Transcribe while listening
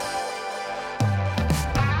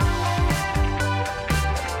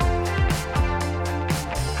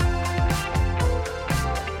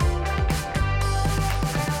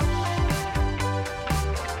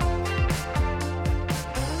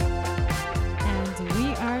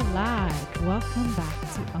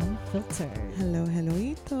Unfiltered. Hello,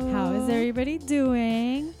 helloito. How is everybody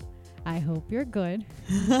doing? I hope you're good.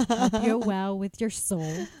 Hope you're well with your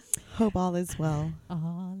soul. Hope all is well.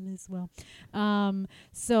 All is well.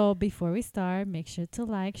 So before we start, make sure to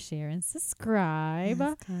like, share, and subscribe.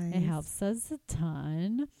 Yes, guys. It helps us a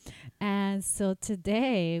ton. And so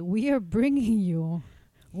today we are bringing you.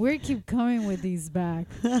 We keep coming with these back.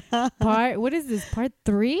 What is this? Part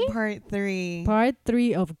 3? Part 3. Part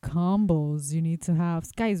 3 of combos you need to have.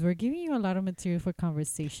 Guys, we're giving you a lot of material for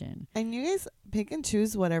conversation. And you guys pick and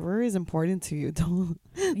choose whatever is important to you. Don't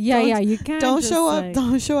You can't. Don't show up.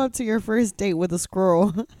 Don't show up to your first date with a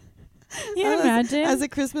squirrel. Can you imagine? As a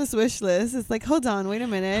Christmas wish list, it's like, hold on, wait a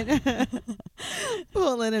minute.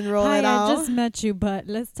 Pull it and roll it out. I just met you, but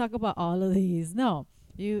let's talk about all of these. No,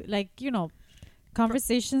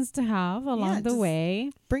 conversations to have along the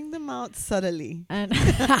way. Bring them out subtly. And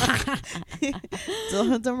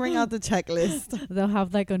don't bring out the checklist. They'll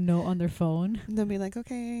have like a note on their phone. They'll be like,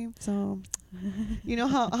 okay, so you know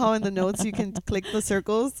how in the notes you can click the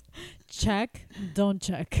circles? Check, don't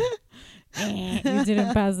check. You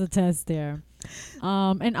didn't pass the test there.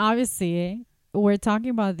 And obviously we're talking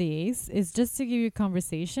about these. It's just to give you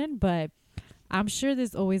conversation, but I'm sure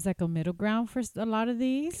there's always like a middle ground for a lot of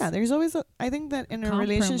these. Yeah, there's always I think that in a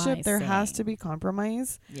relationship there has to be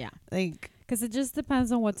compromise. Yeah. Because it just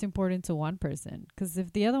depends on what's important to one person. Because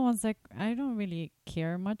if the other one's like, I don't really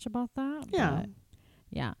care much about that. Yeah.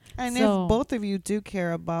 Yeah. And if both of you do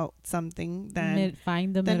care about something, then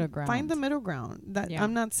find the middle ground. Find the middle ground.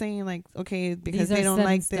 I'm not saying like, okay, because these they don't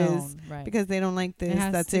like this. Right. Because they don't like this,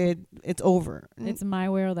 that's it. It's over. It's my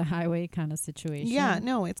way or the highway kind of situation. Yeah,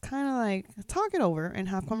 no, it's kind of like talk it over and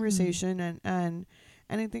have conversation and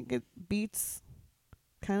I think it beats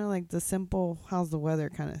kind of like the simple how's the weather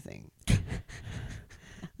kind of thing.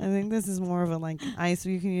 I think this is more of a like ice.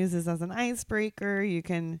 You can use this as an icebreaker. You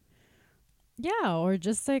can. Yeah, or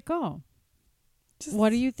just like, what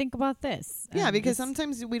do you think about this? Yeah, because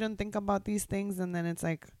sometimes we don't think about these things, and then it's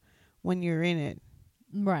like when you're in it.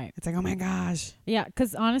 Right. It's like, oh my gosh. Yeah,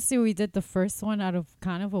 because honestly, we did the first one out of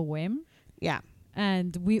kind of a whim. Yeah.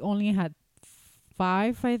 And we only had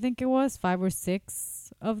 5, I think it was, 5 or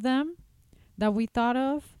 6 of them that we thought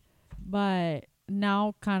of. But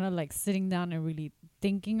now kind of like sitting down and really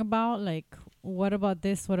thinking about like, what about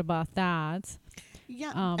this? What about that?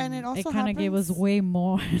 Yeah, and it also kind of gave us way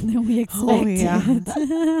more than we expected. Oh,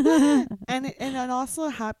 yeah. and it also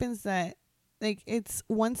happens that like it's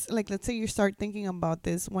once like let's say you start thinking about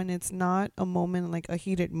this when it's not a moment like a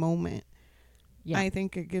heated moment. Yeah, I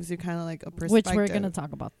think it gives you kind of like a perspective. Which we're gonna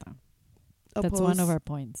talk about that. That's one of our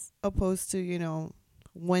points. Opposed to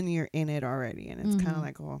when you're in it already, and it's kind of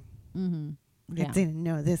like I didn't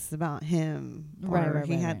know this about him, or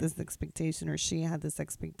he had this expectation, or she had this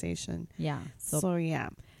expectation. Yeah. So yeah.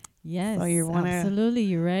 Yes. So absolutely.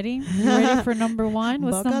 You ready? You ready for number 1?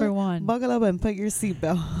 What's number 1? Buckle up and put your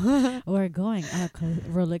seatbelt. We're going on a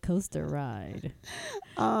roller coaster ride.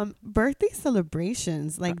 Birthday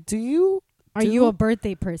celebrations. Like, are you a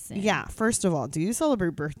birthday person? Yeah. First of all, do you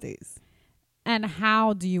celebrate birthdays? And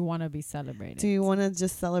how do you want to be celebrated? Do you want to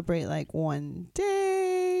just celebrate like one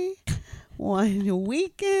day? One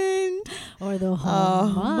weekend or the whole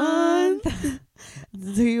month?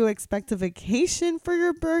 Do you expect a vacation for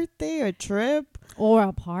your birthday, a trip, or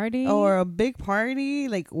a party, or a big party?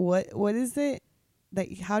 Like what is it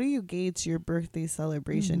that how do you gauge your birthday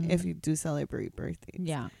celebration if you do celebrate birthdays?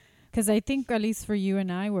 Yeah, because I think at least for you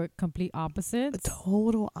and I, we're complete opposites.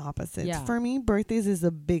 Total opposites. Yeah. For me, birthdays is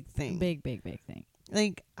a big thing. Big thing.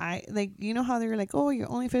 Like you know how they're like, oh, you're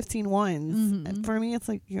only 15 once. And for me, it's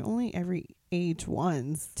like you're only every age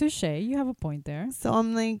once. Touche, you have a point there. So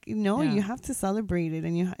I'm like, no, you have to celebrate it,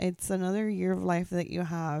 and it's another year of life that you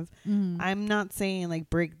have. I'm not saying like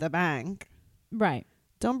break the bank, right?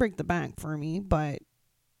 Don't break the bank for me, but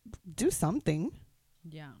do something.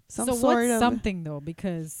 Yeah. So what's something though?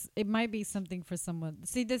 Because it might be something for someone.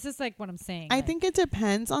 See, this is like what I'm saying. I think it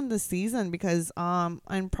depends on the season because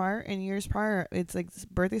in years prior, it's like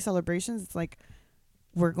birthday celebrations. It's like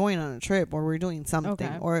we're going on a trip or we're doing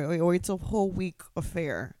something or it's a whole week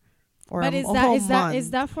affair. But is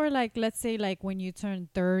that for like, let's say like when you turn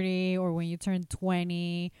 30 or when you turn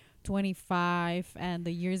 20, 25 and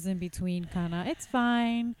the years in between it's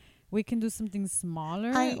fine. We can do something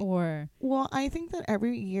smaller Well, I think that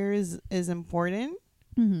every year is important.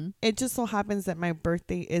 It just so happens that my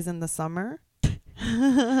birthday is in the summer.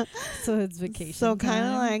 So it's vacation. So kind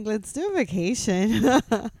of like, let's do a vacation.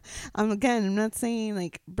 I'm not saying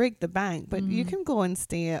like break the bank, but you can go and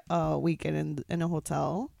stay a weekend in a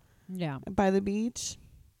hotel. Yeah. By the beach.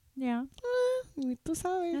 Yeah. Tú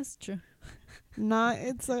sabes. That's true. Not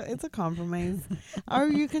it's a compromise. Or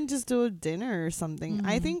you can just do a dinner or something.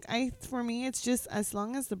 I think for me it's just as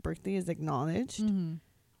long as the birthday is acknowledged,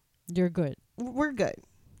 You're good. we're good.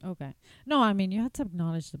 Okay. No, I mean, you have to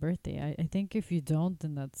acknowledge the birthday. I think if you don't,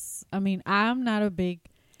 then that's, I mean, I'm not a big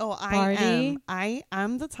Oh, party. I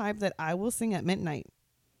am the type that I will sing at midnight.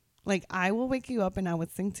 Like I will wake you up and I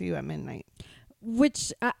would sing to you at midnight.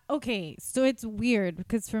 Which, okay, so it's weird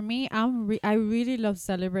because for me, I really love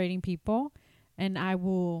celebrating people, and I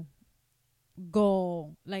will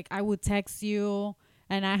go, like, I would text you,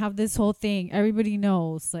 and I have this whole thing. Everybody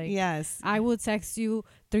knows, like, Yes. I will text you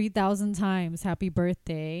 3,000 times, happy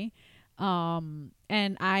birthday.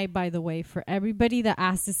 And I, by the way, for everybody that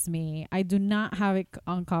asks me, I do not have it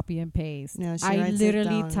on copy and paste. Yeah, she I writes it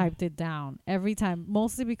literally down. typed it down every time,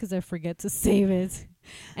 mostly because I forget to save it.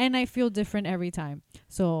 And I feel different every time.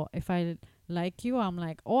 So if I like you, I'm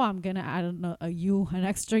like, oh, I'm gonna add an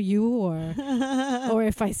extra U, or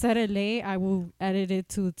if I set it late, I will edit it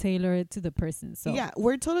to tailor it to the person. So Yeah,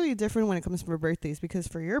 we're totally different when it comes to birthdays because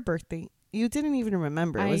for your birthday, you didn't even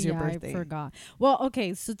remember it was your birthday. I forgot. Well,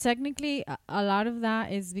 okay, so technically, a lot of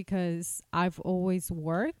that is because I've always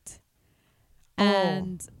worked,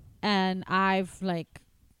 and I've like,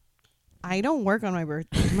 I don't work on my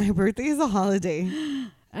birthday. My birthday is a holiday.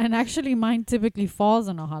 and actually, mine typically falls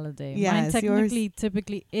on a holiday. Yes, Mine technically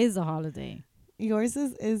typically is a holiday. Yours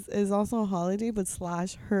is also a holiday, but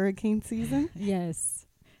 / hurricane season. Yes,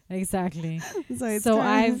 exactly. So it's So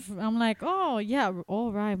kinda- I'm like, oh yeah,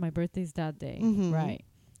 all right, my birthday's that day, Mhm. right?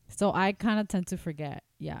 So I kind of tend to forget,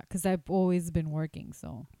 yeah, because I've always been working,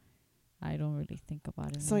 so I don't really think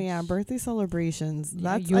about it. So yeah, much. birthday celebrations. Yeah,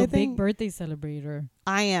 That's you're I a big think birthday celebrator.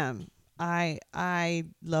 I am. I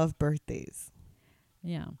love birthdays.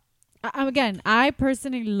 Yeah. Again, I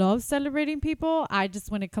personally love celebrating people. I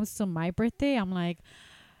just, when it comes to my birthday, I'm like,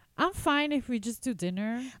 I'm fine if we just do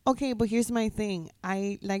dinner. Okay, but here's my thing.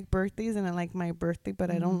 I like birthdays and I like my birthday,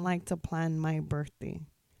 but I don't like to plan my birthday.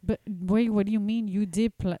 But wait, what do you mean? You do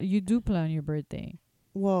plan your birthday?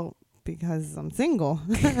 Well, because I'm single.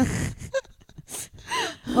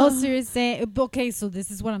 Oh, so you're saying, okay, so this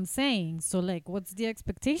is what I'm saying. So like, what's the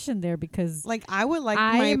expectation there? Because Like I would like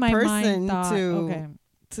I, in my my person mind, thought, okay,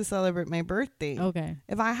 to celebrate my birthday. okay,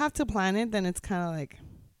 If I have to plan it, then it's kind of like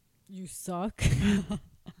you suck.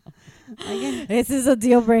 I get, This is a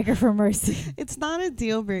deal breaker for Mercy. it's not a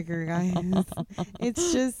deal breaker, guys.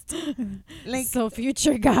 It's just like So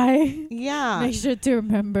future guy, yeah. make sure to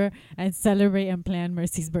remember and celebrate and plan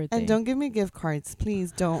Mercy's birthday. And don't give me gift cards,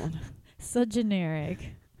 please. Don't So generic.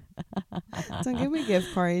 don't give me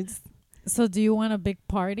gift cards. So do you want a big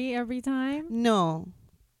party every time? No,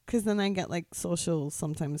 because then I get like social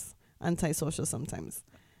sometimes, antisocial sometimes.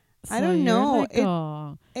 I So don't you're know. like,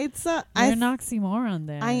 oh, It's you're an oxymoron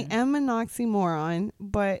there. I am an oxymoron,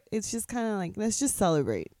 but it's just kind of like let's just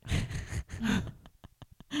celebrate.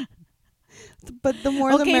 But the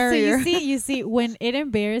more the merrier. So you see, when it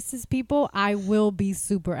embarrasses people, I will be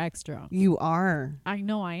super extra. You are. I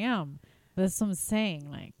know I am. That's what I'm saying.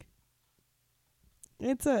 Like,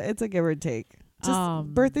 It's a give or take. Just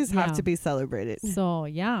birthdays have yeah. to be celebrated. So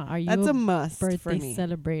yeah, are you That's a a must for birthday me.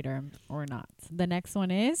 celebrator or not? The next one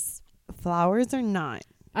is, Flowers or not?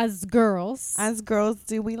 as girls, As girls,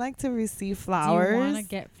 do we like to receive do flowers? you want to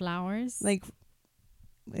get flowers? Like,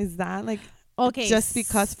 is that like okay, just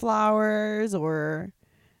because flowers or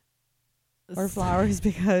flowers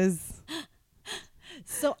because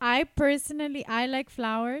So I personally, I like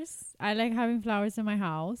flowers. I like having flowers in my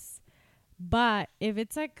house. But if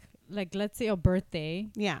it's like let's say a birthday,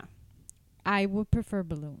 yeah. I would prefer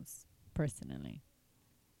balloons personally.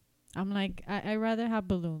 I'm like, I rather have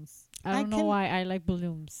balloons. I don't know why I like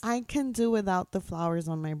balloons. I can do without the flowers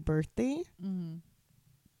on my birthday,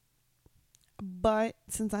 but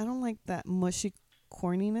since I don't like that mushy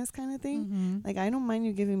corniness kind of thing, like I don't mind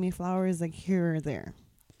you giving me flowers like here or there.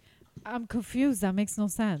 I'm confused. That makes no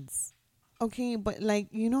sense. Okay, but like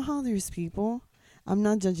you know how there's people, I'm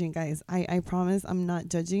not judging, guys. I promise I'm not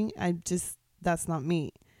judging. I just that's not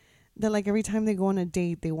me. That like every time they go on a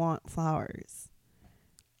date, they want flowers.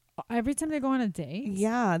 Every time they go on a date?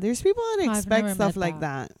 Yeah, there's people that I've expect never stuff met like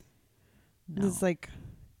that. No. It's like,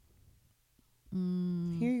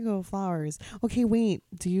 here you go, flowers. Okay, wait.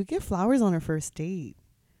 Do you get flowers on a first date?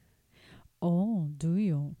 Oh, do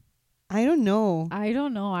you? I don't know. I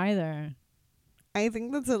don't know either. I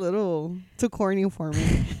think that's a little too corny for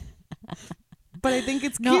me. But I think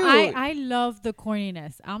it's No, cute. I love the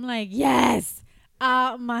corniness. I'm like, yes.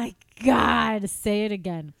 Oh my God. Say it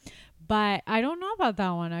again. But I don't know about that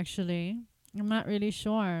one, actually. I'm not really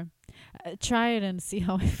sure. Try it and see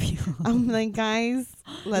how I feel. I'm like, guys,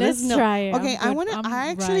 let Let's us know. try it. Okay, I'm good. I I'm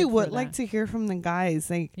actually right for would like that. to hear from the guys.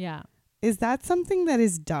 Like, Yeah. is that something that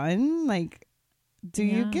is done? Like, do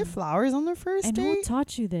you Yeah. give flowers on the first And who date?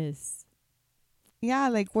 taught you this? Yeah,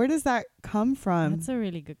 like where does that come That's from? a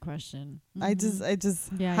really good question. I just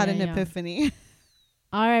Yeah, had yeah, an yeah. epiphany.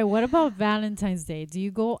 All right. What about Valentine's Day? Do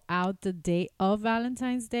you go out the day of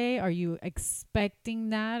Valentine's Day? Are you expecting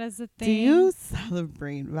that as a thing? Do you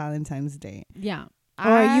celebrate Valentine's Day? Yeah. Or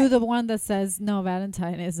are you the one that says no?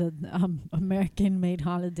 Valentine is an American-made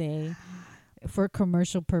holiday for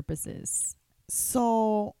commercial purposes.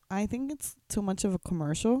 So I think it's too much of a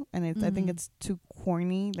commercial, and I think Mhm. it's too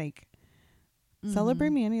corny. Like, Mhm. celebrate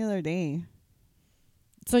me any other day.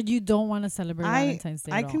 So you don't want to celebrate Valentine's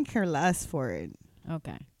Day I at can care less for it. all?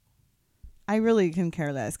 Okay. I really can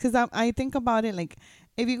care less because I think about it like,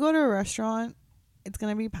 if you go to a restaurant, it's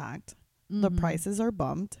gonna be packed. The Mhm. prices are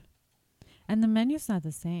bumped, And the menu's not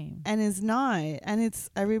the same. and it's not, and it's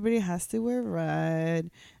everybody has to wear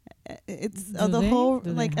red. It's Do the they? whole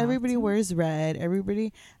Do they like have everybody to? wears red.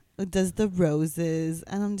 Everybody does the roses,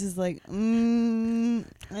 and I'm just like,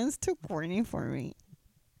 it's too corny for me.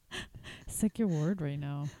 It's like your word right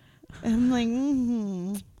now. I'm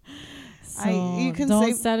like, So you can don't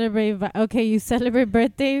say celebrate. Okay, you celebrate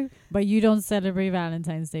birthday, but you don't celebrate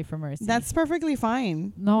Valentine's Day for mercy. that's perfectly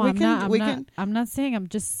fine. No, we I'm can, not. we can. I'm not saying. I'm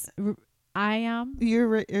just. I am. You're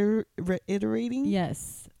reiterating.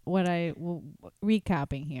 Yes. What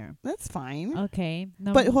recapping here. That's fine. Okay.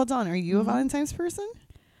 No. But hold on, are you a Mhm. Valentine's person?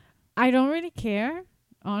 I don't really care,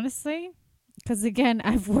 honestly, because again,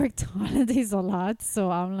 I've worked holidays a lot, so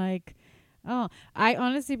I'm like, oh, I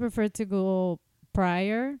honestly prefer to go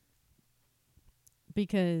prior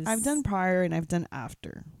because I've done prior and I've done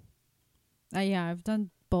after. Yeah, I've done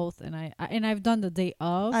both, and I've done the day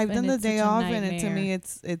of. I've and done the it's day such a off, and to me, nightmare.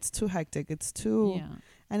 it's too hectic. It's too, Yeah,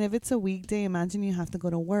 and if it's a weekday, imagine you have to go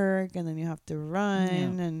to work and then you have to run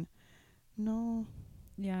yeah, and no,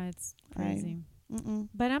 yeah. It's I, crazy, mm-mm.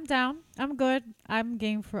 but I'm down. I'm good. I'm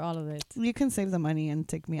game for all of it. You can save the money and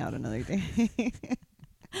take me out another day.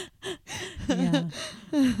 Yeah.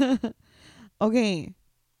 Okay,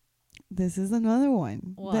 this is another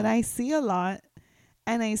one What? that I see a lot,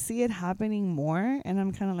 and I see it happening more, and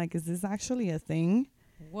I'm kind of like, is this actually a thing?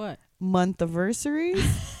 What? Month anniversaries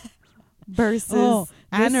versus Oh,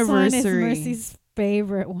 this one is anniversary. Mercy's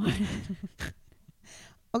favorite one.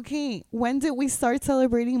 Okay, when did we start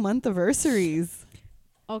celebrating month anniversaries?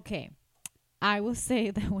 Okay, I will say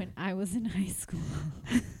that when I was in high school,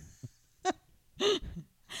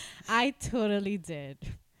 I totally did.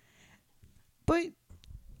 But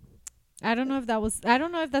I don't know if that was. I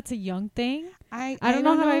don't know if that's a young thing. I I don't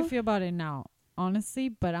know how I feel about it now, honestly.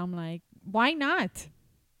 But I'm like, why not?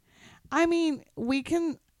 I mean, we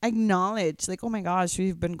can acknowledge like, oh my gosh,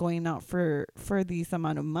 we've been going out for these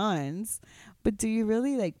amount of months, but do you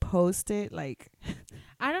really like post it? Like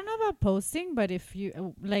I don't know about posting, but if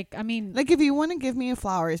you I mean, if you want to give me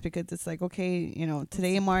flowers because it's like, okay,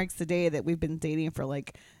 today marks the day that we've been dating for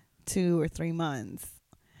like 2 or 3 months,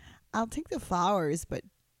 I'll take the flowers, but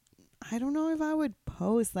I don't know if I would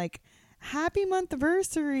post like happy month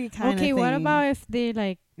anniversary kind of okay, thing. what about if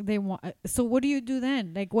they want? So what do you do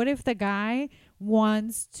then? Like, what if the guy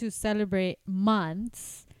wants to celebrate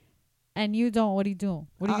months and you don't? What do you do?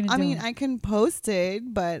 What are you gonna I do? mean, I can post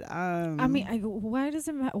it, but why does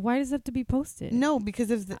it have to be posted? no, because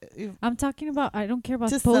if I'm talking about. I don't care about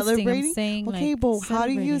just posting. celebrating. I'm saying Okay, like, but how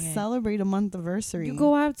do you celebrating it. celebrate a month anniversary? You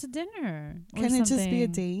go out to dinner. Or Can it just be a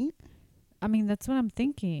something. date? I mean, that's what I'm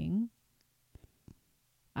thinking.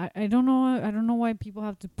 I don't know. I don't know why people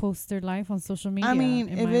have to post their life on social media. I mean,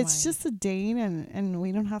 in if my it's mind. just a date and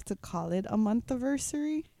we don't have to call it a month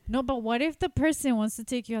anniversary. No, but what if the person wants to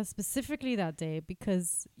take you out specifically that day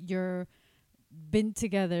because you're been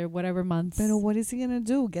together whatever months? But what is he gonna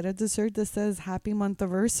do? Get a dessert that says happy month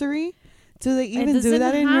anniversary? Do they It even do doesn't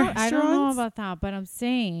that in have- restaurants? I don't know about that, but I'm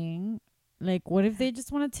saying, like, what if they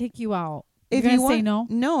just want to take you out? If You're you gonna want, say no?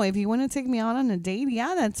 no, if you want to take me out on a date,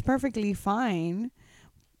 yeah, that's perfectly fine.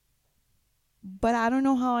 But I don't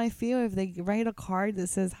know how I feel if they write a card that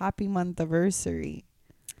says happy month anniversary.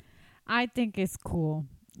 I think it's cool.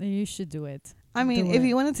 You should do it. I mean, Do if it.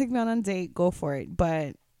 you want to take me out on a date, go for it.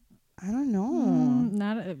 But I don't know.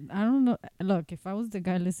 Not. I don't know. Look, if I was the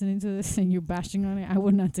guy listening to this and you're bashing on it, I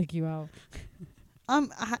would not take you out.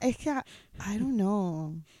 I can't. I don't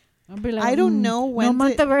know. I'd be like, I don't know no when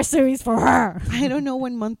month anniversaries for her. I don't know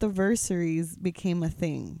when month anniversaries became a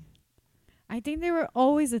thing. I think they were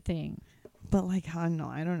always a thing. But like, I don't know.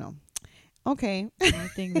 I don't know. Okay. I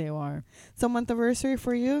think they were. So month anniversary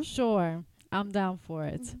for you? Sure, I'm down for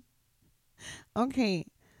it. Okay.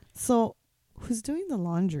 So who's doing the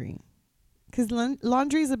laundry? Because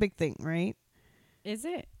laundry is a big thing, right? Is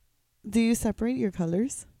it? Do you separate your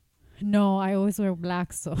colors? No, I always wear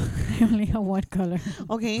black, so I only have one color.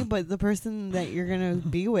 Okay, but the person that you're going to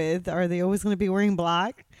be with, are they always going to be wearing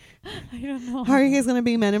black? I don't know. How are you guys going to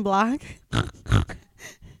be men in black?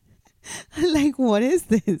 Like, what is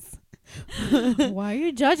this? Why are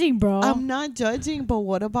you judging, bro? I'm not judging, but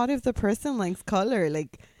what about if the person likes color?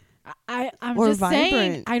 Like, I'm or just saying,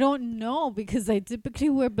 vibrant. I don't know because I typically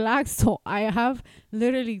wear black, so I have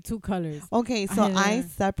literally two colors. okay, so Either- I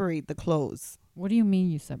separate the clothes. What do you mean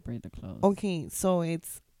you separate the clothes? Okay, so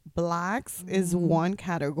it's blacks is one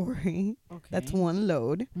category. Okay. That's one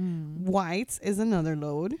load. Mm. Whites is another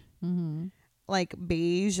load. Mm-hmm. Like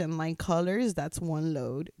beige and light colors, that's one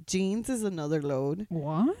load. Jeans is another load.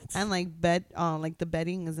 What? And like the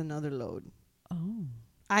bedding is another load. Oh.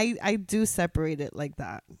 I do separate it like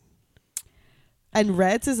that. And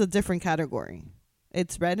reds is a different category.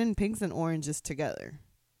 It's red and pinks and oranges together.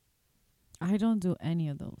 I don't do any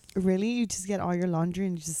of those. Really? You just get all your laundry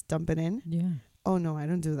and you just dump it in? Yeah. Oh, no, I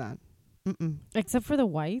don't do that. Mm-mm. Except for the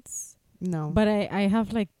whites. No. But I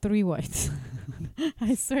have like 3 whites.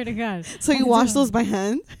 I swear to God. So you I wash do. those by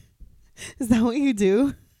hand? Is that what you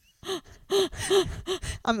do?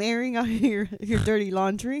 I'm airing out your dirty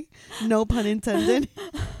laundry. No pun intended.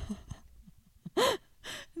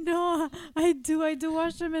 No, I do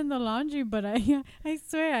wash them in the laundry, but I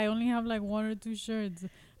swear I only have like 1 or 2 shirts,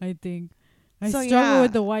 I think. I So, struggle yeah.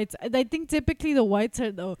 with the whites. I think typically the whites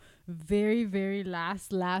are the very, very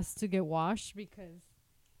last to get washed because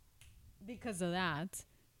of that.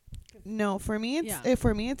 No, for me it's Yeah.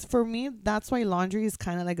 for me that's why laundry is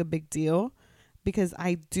kind of like a big deal because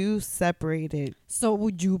I do separate it. So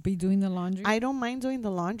would you be doing the laundry? I don't mind doing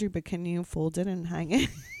the laundry, but can you fold it and hang it?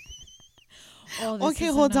 Oh, this Okay,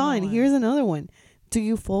 is hold another on. one. Here's another one. Do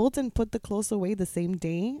you fold and put the clothes away the same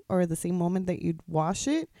day or the same moment that you'd wash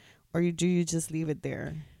it, or do you just leave it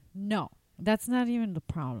there? No, that's not even the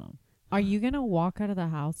problem. Are you gonna walk out of the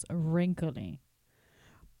house wrinkly?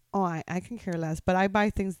 Oh, I can care less, but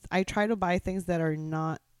I try to buy things that are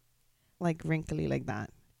not like wrinkly like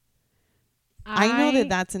that. I know that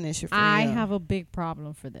that's an issue for you. I have a big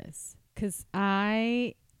problem for this because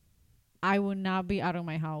I would not be out of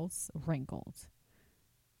my house wrinkled.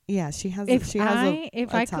 Yeah, she has If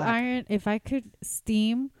I could type. iron, if I could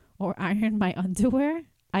steam or iron my underwear,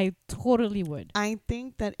 I totally would. I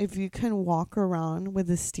think that if you can walk around with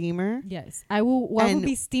a steamer Yes, I will. I would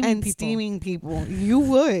be steaming people. steaming people, you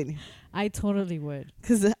would. I totally would.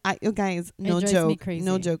 Because guys, no drives me joke, crazy.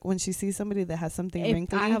 no joke. When she sees somebody that has something If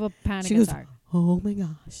wrinkly, I have a panic she goes, attack. oh my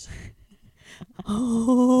gosh,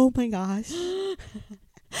 oh my gosh.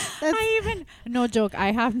 No joke.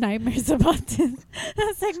 I have nightmares about this.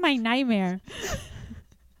 That's like my nightmare.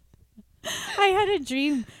 I had a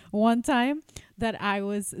dream one time that I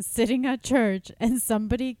was sitting at church and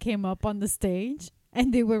somebody came up on the stage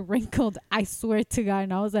and they were wrinkled. I swear to God.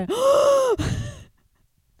 And I was like,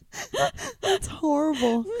 That's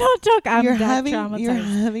horrible. no joke. I'm that You're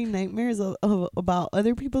traumatized. having nightmares about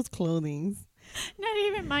other people's clothing. Not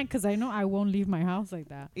even mine because I know I won't leave my house like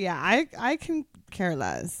that. Yeah, I can care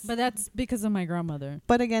less. But that's because of my grandmother.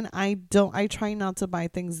 But again, I try not to buy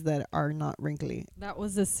things that are not wrinkly. That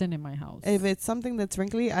was a sin in my house. If it's something that's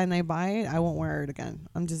wrinkly and I buy it, I won't wear it again.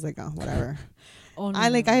 I'm just like, oh, whatever. Oh, no, I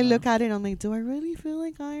no, no. look at it, I'm like, do I really feel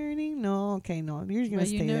like ironing? No, okay, no. You're gonna But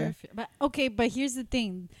stay you never there. but okay, but here's the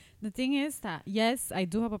thing. The thing is that yes, I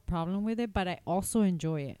do have a problem with it, but I also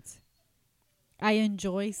enjoy it. I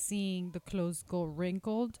enjoy seeing the clothes go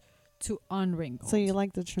wrinkled to unwrinkled. So you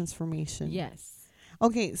like the transformation? Yes.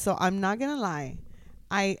 Okay, so I'm not gonna lie.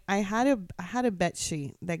 I had a bed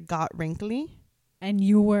sheet that got wrinkly. And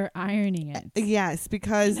you were ironing it. Yes,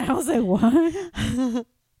 because And I was like, what?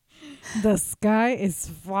 The sky is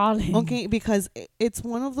falling. okay, because it's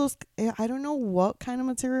one of those. I don't know what kind of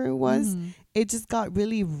material it was. Mhm. It just got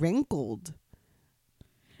really wrinkled.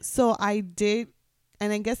 So I did,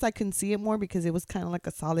 and I guess I can see it more because it was kind of like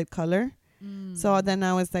a solid color. So then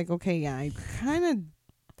I was like, okay, yeah, I kind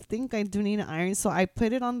of think I do need an iron. So I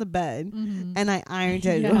put it on the bed Mhm. and I ironed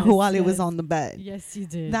it Yes, while it was yes. on the bed. Yes, you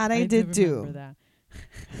did. That I did remember do. that.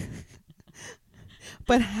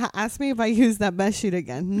 But ask me if I use that bed sheet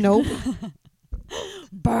again. Nope.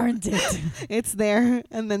 Burned it. It's there.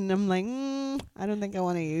 And then I'm like, I don't think I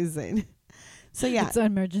want to use it. So yeah. It's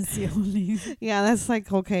emergency only. Yeah, that's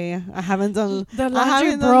like, okay. I haven't done The I laundry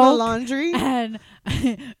haven't done the broke laundry.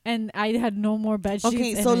 and I had no more bed sheets.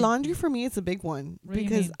 Okay, and so it- laundry for me it's a big one What do you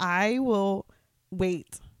because mean? I will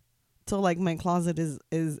wait till like my closet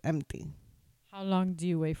is empty. How long do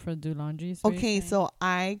you wait for do laundry? Is what you're Okay, saying? so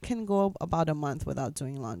I can go about a month without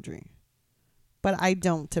doing laundry. But I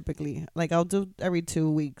don't typically. Like, I'll do every 2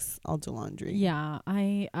 weeks, I'll do laundry. Yeah,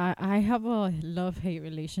 I have a love-hate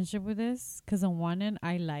relationship with this because on one end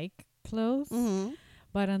I like clothes, Mm-hmm.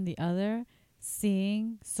 but on the other,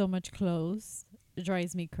 seeing so much clothes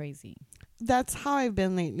drives me crazy. That's how I've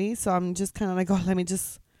been lately. So I'm just kind of like, oh, let me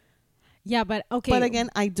just. Yeah, but okay. But again,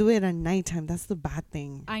 I do it at nighttime. That's the bad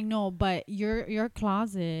thing. I know, but your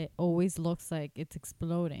closet always looks like it's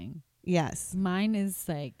exploding. Yes. Mine is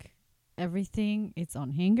like everything. It's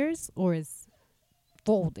on hangers or it's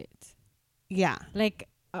folded. Yeah. Like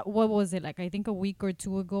what was it like? I think a week or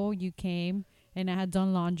two ago you came and I had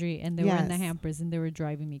done laundry and they were in the Yes. hampers and they were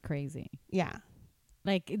driving me crazy. Yeah.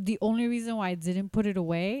 Like the only reason why I didn't put it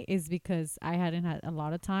away is because I hadn't had a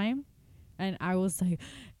lot of time, and I was like,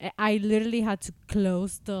 I literally had to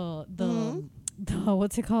close Mhm. the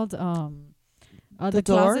what's it called The the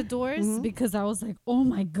door? closet doors Mhm. because I was like, oh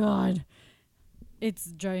my god,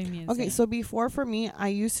 it's driving me insane. Okay, so before for me, I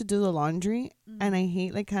used to do the laundry and I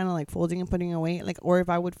hate like kind of like folding and putting away. Like, or if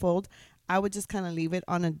I would fold, I would just kind of leave it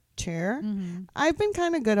on a chair. Mm-hmm. I've been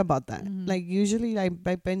kind of good about that. Mhm. Like, usually I've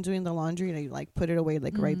been doing the laundry and I like put it away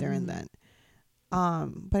like right there and Mhm. then.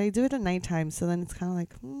 But I do it at nighttime, so then it's kind of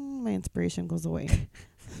like my inspiration goes away.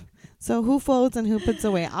 So who folds and who puts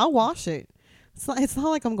away? I'll wash it. It's not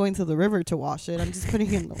like I'm going to the river to wash it. I'm just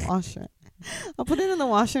putting it in the washer. I'll put it in the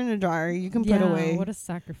washer and the dryer. You can put away. What a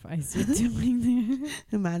sacrifice you're doing there.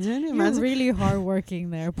 Imagine. You're really hard working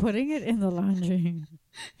there, putting it in the laundry.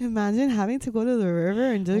 Imagine having to go to the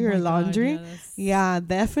river and do Oh your my God, laundry. that's Yeah,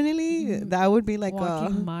 definitely. Mm, That would be like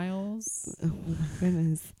walking miles oh my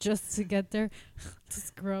goodness. just to get there to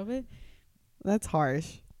scrub it. That's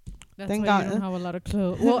harsh. That's Thank why God. you don't have a lot of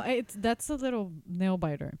clothes. Well, that's a little nail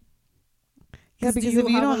biter. Yeah, 'Cause because do if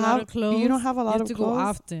you a don't lot have of clothes, you don't have a you lot have of to go clothes.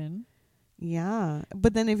 often. Yeah,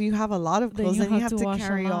 but then if you have a lot of Then clothes, then you have to wash a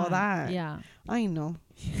carry all lot. that. Yeah. I know.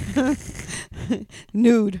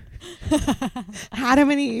 Nude. Adam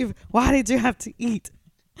and Eve, why did you have to eat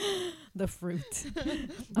The fruit.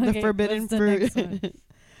 the Okay, forbidden what's the next fruit? one?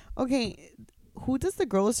 Okay, who does the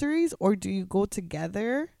groceries, or do you go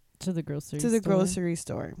together To the grocery to the store. grocery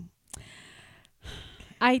store?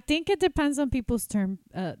 I think it depends on people's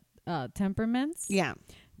temperaments. Yeah.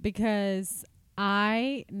 Because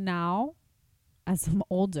I now, as I'm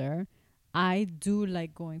older, I do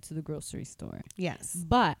like going to the grocery store. Yes.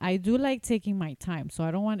 But I do like taking my time, so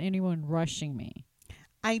I don't want anyone rushing me.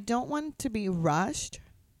 I don't want to be rushed,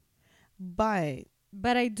 but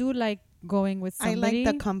But I do like going with I somebody.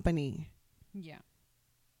 like the company. Yeah.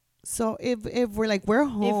 So if we're like we're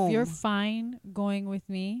home, If you're fine going with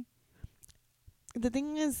me, the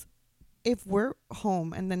thing is, if we're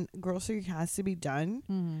home and then grocery has to be done,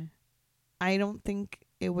 I don't think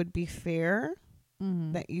it would be fair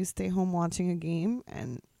that you stay home watching a game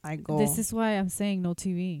and I go. This is why I'm saying no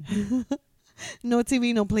TV. No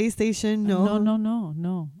TV, no PlayStation, no.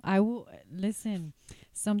 No. I will listen.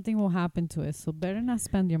 Something will happen to it, so better not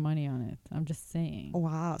spend your money on it. I'm just saying.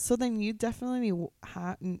 Wow. So then you definitely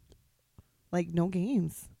have like no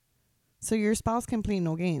games. So your spouse can play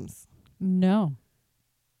no games. No,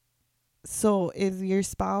 So if your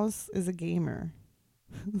spouse is a gamer,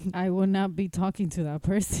 I will not be talking to that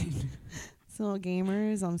person. so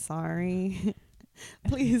gamers, I'm sorry.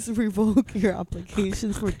 Please revoke your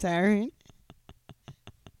applications for Taryn.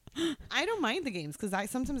 I don't mind the games because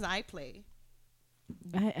sometimes I play.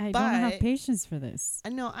 I don't have But- patience for this.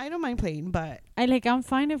 No, I don't mind playing, but I'm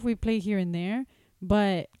fine if we play here and there,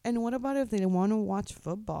 but and what about if they want to watch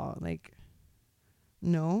football? Like,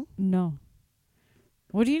 no. no.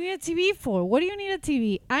 What do you need a TV for? What do you need a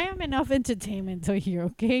TV? I am enough entertainment to here,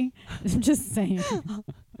 okay? I'm just saying.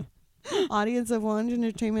 Audience of one,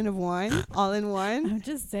 entertainment of one, all in one. I'm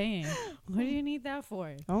just saying. What do you need that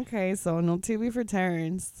for? Okay, so no TV for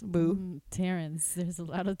Terrence, boo. Terrence. There's a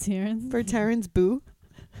lot of Terrence. For Terrence, boo.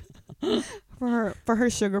 for her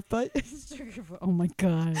sugarfoot. Oh my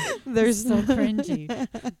God. There's so cringy.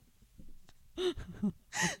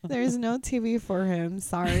 There's no TV for him.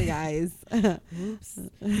 Sorry, guys. Oops.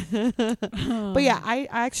 But yeah,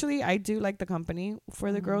 I do like the company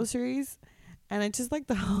for the groceries, and I just like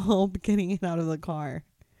the help getting it out of the car.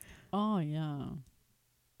 Oh yeah.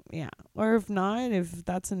 Yeah, or if not, if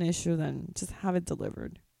that's an issue, then just have it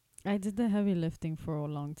delivered. I did the heavy lifting for a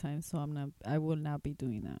long time, so I will not be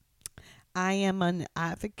doing that. I am an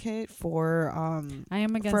advocate for I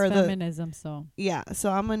am against for feminism, so yeah, so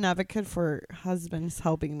I'm an advocate for husbands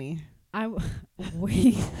helping me.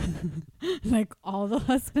 wait, like all the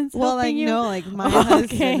husbands Well, helping like you? no, like my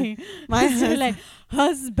husband. Okay. My You're husband. like,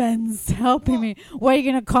 husbands helping me. What, are you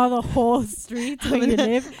gonna call the whole street where you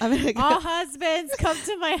live? I'm gonna All husbands come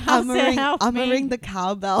to my house and help I'm me. gonna ring the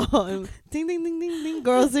cowbell. Ding ding ding ding ding.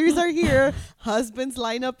 Groceries are here. Husbands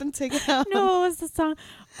line up and take it out. No, what's the song?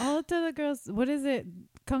 All of the girls, what is it?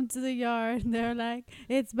 Come to the yard. They're like,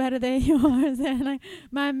 it's better than yours. They're like,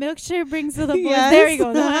 my milkshake brings to the boys. Yes. There you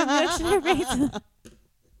go. My milkshake brings to the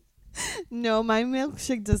No, my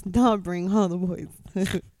milkshake does not bring all the boys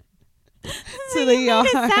to You the made yard.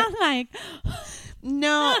 it sound like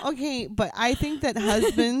No, okay, but I think that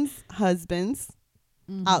husbands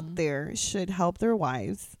out Mhm. there should help their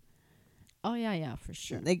wives. Oh yeah, for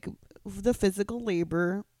sure. Like the physical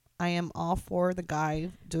labor, I am all for the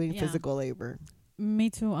guy doing Yeah. physical labor. Me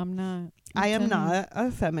too. I'm not. I am telling you, not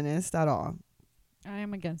a feminist at all. I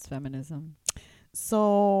am against feminism.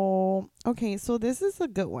 So, okay, so this is a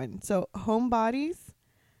good one. So, homebodies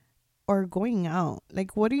or going out.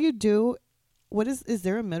 Like, what do you do? Is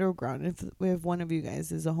there a middle ground if one of you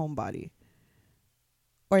guys is a homebody?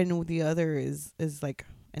 Or and the other is like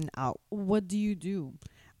an out? What do you do?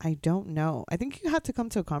 I don't know. I think you have to come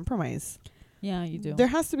to a compromise. Yeah, you do. There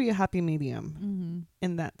has to be a happy medium Mm-hmm.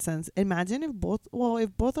 in that sense. Imagine if both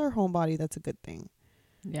are homebody, that's a good thing.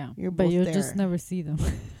 Yeah, You're but both you'll there. just never see them.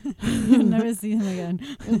 You'll never see them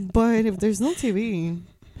again. But if there's no TV,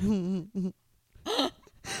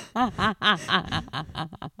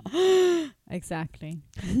 Exactly.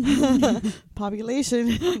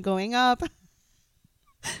 population going up.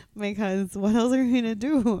 Because what else are you gonna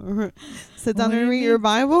do? Sit down What do and you read your mean?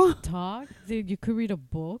 Bible? Talk. Dude, you could read a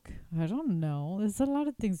book. I don't know. There's a lot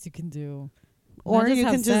of things you can do. Or just you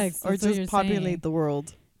have can sex, just or that's what just you're populate saying. the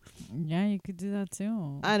world. Yeah, you could do that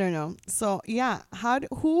too. I don't know. So yeah,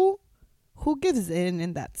 who gives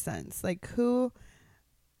in that sense? Like who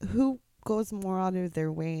goes more out of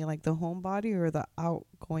their way, like the homebody or the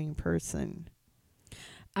outgoing person?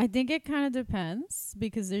 I think it kind of depends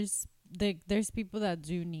because there's people that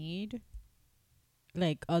do need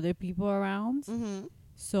like other people around. Mm-hmm.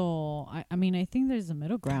 So I mean I think there's a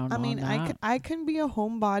middle ground. I mean, on that. I can be a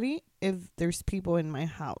homebody if there's people in my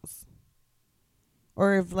house,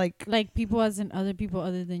 or if like people as in other people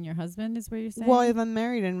other than your husband is what you're saying. well, if I'm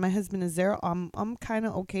married and my husband is there, I'm kind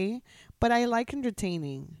of okay. But I like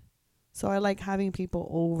entertaining, so I like having people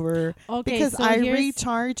over okay, because so I here's-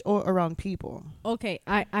 recharge around people. Okay,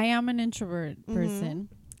 I am an introvert Mhm. person,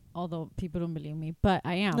 although people don't believe me, but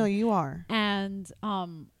I am. No, you are. And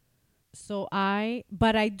so I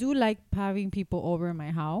do like having people over in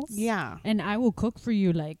my house. Yeah. And I will cook for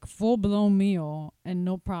you like full blown meal and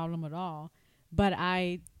no problem at all. But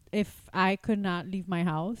if I could not leave my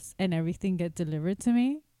house and everything get delivered to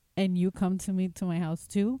me and you come to me to my house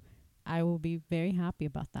too, I will be very happy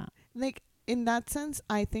about that. Like in that sense,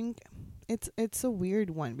 I think it's a weird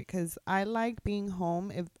one because I like being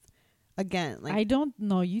home if again like I don't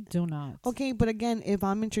know, you do not. okay, but again, if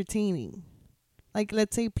I'm entertaining, like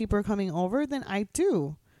let's say people are coming over, then I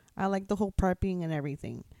like the whole prepping and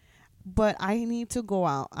everything. But I need to go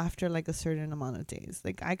out after like a certain amount of days.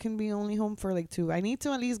 Like I can be only home for like 2. I need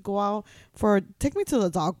to at least go out take me to the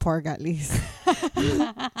dog park at least.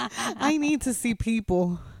 I need to see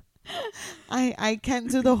people. I can't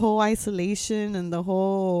do the whole isolation and the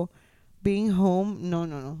whole being home.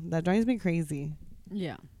 No. That drives me crazy.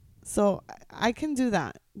 Yeah. So I can do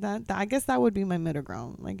that. That I guess that would be my middle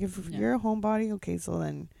ground. Like if Yeah. you're a homebody, okay, so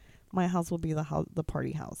then my house will be the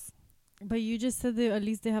party house. But you just said that at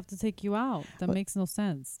least they have to take you out. That But- makes no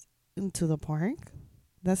sense. Into the park?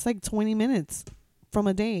 That's like 20 minutes from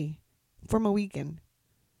a day, from a weekend.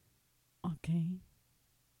 Okay.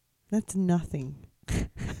 That's nothing.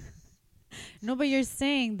 No, but you're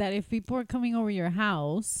saying that if people are coming over your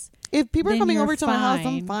house, If people are then coming you're over to my house,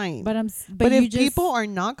 I'm fine. fine. but But you if people are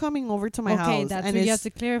not coming over to my okay, house, that's and what you have it's to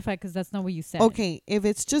clarify because that's not what you said. okay, if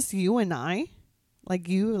it's just you and I, like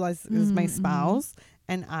you as my Mhm, spouse,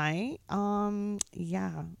 and I,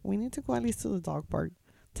 yeah, we need to go at least to the dog park.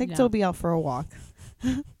 Take Yeah. Toby out for a walk,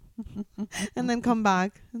 and then come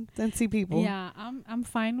back and see people. Yeah, I'm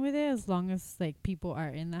fine with it as long as like people are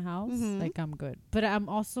in the house. Mhm. Like I'm good. But I'm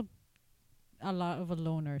also a lot of a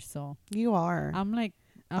loner, so You are. I'm like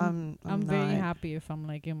I'm I'm very not. happy if I'm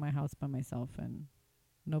like in my house by myself and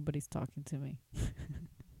nobody's talking to me.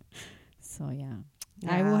 So yeah.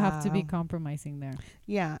 I will have to be Yeah. compromising there.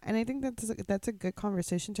 Yeah, and I think that's a good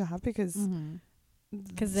conversation to have because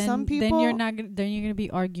Because some then people you're not then you're gonna be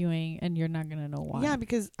arguing and you're not gonna know why. yeah,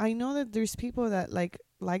 because I know that there's people that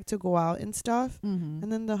like to go out and stuff, Mm-hmm.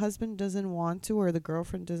 and then the husband doesn't want to, or the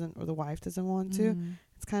girlfriend doesn't, or the wife doesn't want to.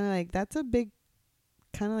 It's kind of like, that's a big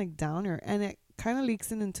kind of like downer, and it kind of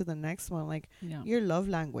leaks into the next one, like Yeah. your love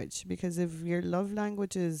language. Because if your love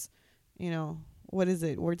language is, what is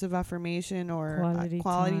it, words of affirmation or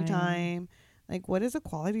quality time, like what is a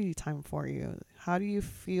quality time for you? How do you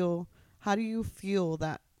feel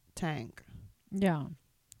that tank? Yeah.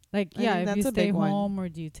 Like, I yeah, think if that's you a stay big one. home, or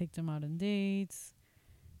do you take them out on dates,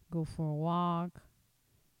 go for a walk,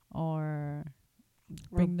 or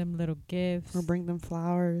bring them little gifts, Or bring them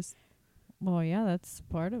flowers. well, yeah, that's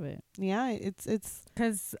part of it. Yeah, it's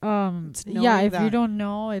Because it's yeah, knowing if you that. don't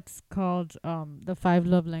know, it's called The Five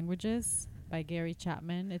Love Languages by Gary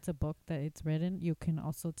Chapman. It's a book that it's written. You can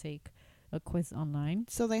also take a quiz online.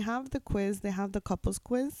 So they have the quiz, they have the couples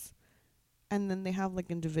quiz, and then they have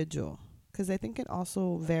like individual. Because I think it also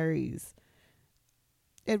varies.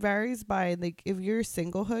 It varies by, like, if you're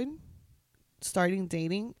singlehood, starting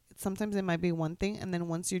dating, sometimes it might be one thing, and then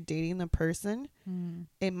once you're dating the person,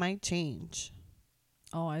 it might change.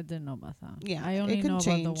 Oh, I didn't know about that. Yeah, I it only can know about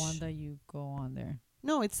the change. one that you go on there.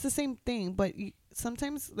 No, it's the same thing, but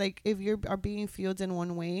sometimes, like, if you are being fueled in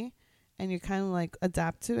one way, and you kind of like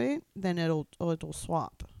adapt to it, then it'll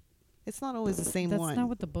swap. It's not always the same That's one. not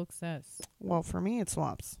what the book says. Well, for me, it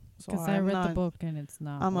swaps. So Because I read the book and it's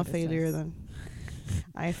not. I'm a what it failure says. then.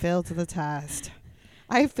 I failed the test.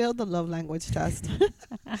 I failed the love language test.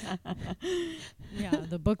 Yeah,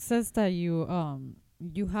 the book says that you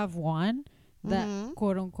have one that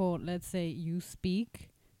quote unquote, let's say you speak,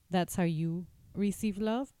 that's how you receive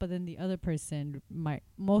love, but then the other person might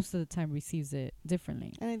most of the time receives it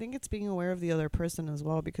differently. And I think it's being aware of the other person as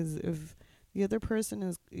well, because if the other person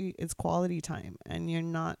is quality time and you're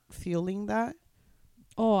not feeling that,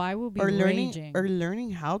 Oh, I will be raging.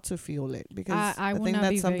 learning how to feel it, because I I will think not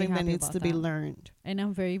be that's very something that happy needs about to be that. learned. And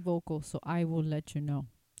I'm very vocal, so I will let you know.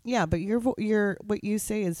 Yeah, but your what you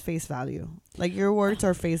say is face value. Like, your words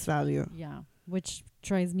are face value. Yeah, which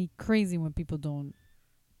drives me crazy when people don't.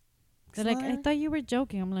 They're like, I thought you were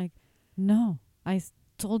joking. I'm like, no, I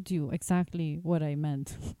told you exactly what I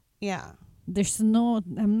meant. Yeah. There's no.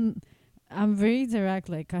 I'm very direct.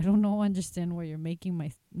 Like, I don't know, understand where you're making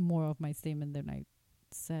more of my statement than I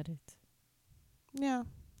said it. Yeah.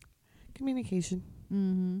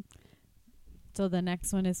 Communication. So the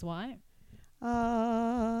next one is what?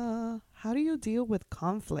 How do you deal with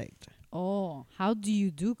conflict? Oh, how do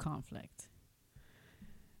you do conflict?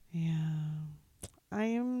 Yeah.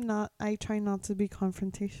 I try not to be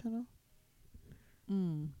confrontational.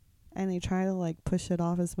 And I try to, like, push it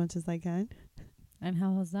off as much as I can. And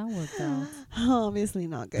how has that worked out? Obviously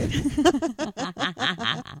not good.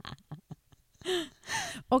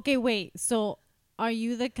 Okay, wait. So are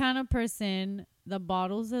you the kind of person that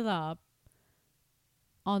bottles it up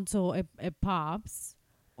until it pops?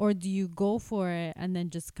 Or do you go for it and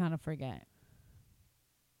then just kind of forget?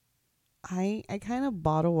 I kind of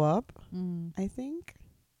bottle up, I think.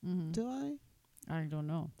 Do I? I don't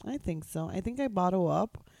know. I think so. I think I bottle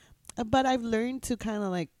up. But I've learned to kind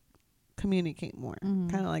of, like, communicate more.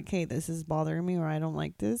 Kind of like, hey, this is bothering me, or I don't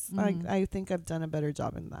like this. I think I've done a better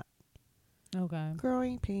job in that. Okay.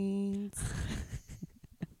 Growing pains.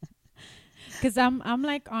 Because I'm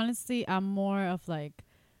like, honestly, I'm more of like,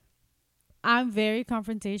 I'm very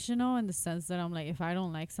confrontational in the sense that I'm like, if I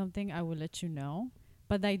don't like something, I will let you know.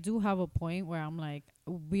 But I do have a point where I'm like,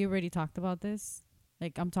 we already talked about this.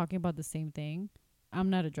 Like, I'm talking about the same thing. I'm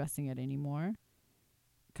not addressing it anymore.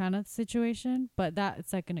 Kind of situation. But that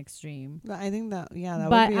it's like an extreme. I think that, that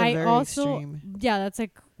but would be a very extreme. Yeah, that's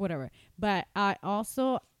like whatever. But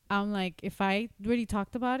I'm like, if I already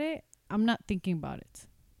talked about it, I'm not thinking about it.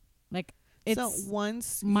 Like, it's so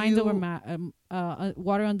once mind over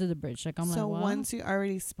water under the bridge. Like, I'm like, so well, once you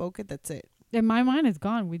already spoke it, that's it. then my mind is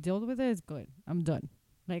gone. We dealt with it. It's good. I'm done.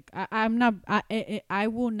 Like, I'm not. I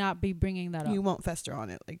will not be bringing that up. You won't fester on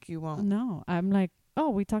it. Like, you won't. No, I'm like, oh,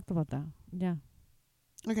 we talked about that. Yeah.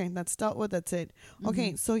 Okay, that's dealt with. That's it.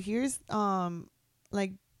 Okay, so here's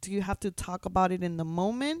like, do you have to talk about it in the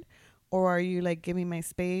moment, or are you like, giving my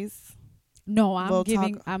space? No, I'm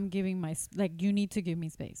giving my like. You need to give me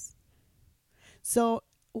space. So,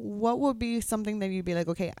 what would be something that you'd be like,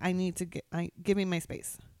 okay, I need to give me my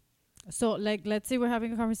space? So, like, let's say we're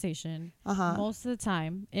having a conversation. Uh-huh. Most of the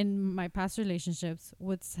time in my past relationships,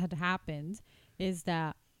 what's had happened is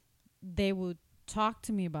that they would talk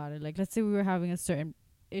to me about it. Like, let's say we were having a certain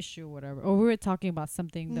issue or whatever, or we were talking about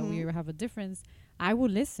something that we have a difference. I will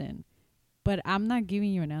listen, but I'm not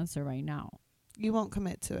giving you an answer right now. You won't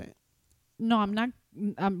commit to it. No, I'm not.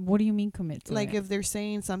 What do you mean commit to it? Like, if they're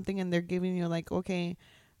saying something and they're giving you, like, okay,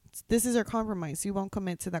 this is our compromise, you won't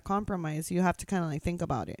commit to that compromise. You have to kind of, like, think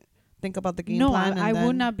about it. think about the game No, plan. I And will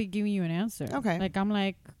then, not be giving you an answer. Okay. Like, I'm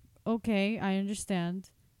like, okay, I understand.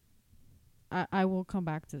 I will come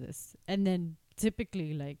back to this. And then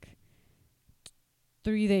typically, like,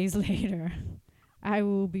 3 days later, I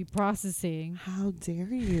will be processing. How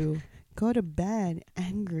dare you go to bed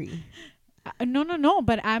angry? No.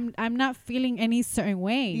 But I'm not feeling any certain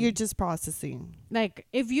way. You're just processing. Like,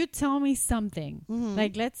 if you tell me something, Mm-hmm.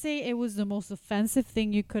 like, let's say it was the most offensive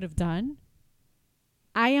thing you could have done,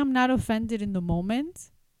 I am not offended in the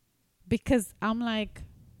moment because I'm like,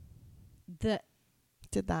 did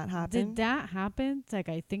that happen? did that happen? Like,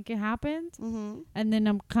 I think it happened. Mm-hmm. And then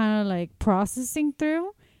I'm kind of like processing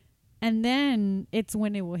through. And then it's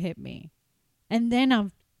when it will hit me. And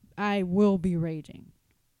then I will be raging.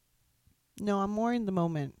 No, I'm more in the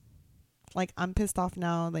moment. Like, I'm pissed off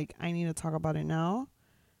now. Like, I need to talk about it now.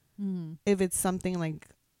 Mm-hmm. If it's something like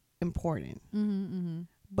important. Mm-hmm, mm-hmm.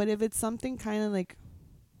 But if it's something kind of like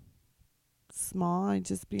small, I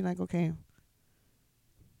just be like, okay.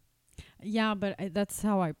 Yeah, but that's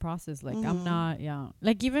how I process. Like, I'm Mhm. not, yeah.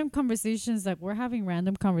 Like, even conversations, like, we're having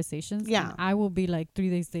random conversations. Yeah. And I will be like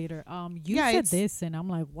 3 days later, you Yeah, said this. And I'm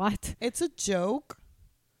like, what? It's a joke,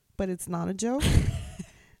 but it's not a joke.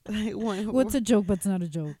 Like What's a joke, but it's not a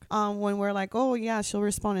joke? when we're like, oh yeah, she'll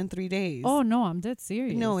respond in 3 days. Oh, no, I'm dead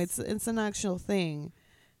serious. No, it's an actual thing.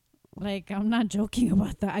 Like, I'm not joking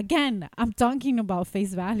about that. Again, I'm talking about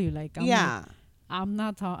face value. Like, Yeah. I'm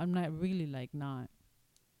not really, like, not.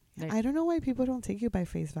 Like, I don't know why people don't take you by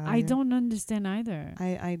face value. I don't understand either.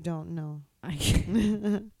 I don't know.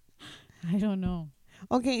 I don't know.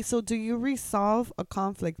 Okay, so do you resolve a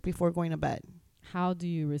conflict before going to bed? How do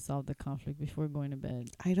you resolve the conflict before going to bed?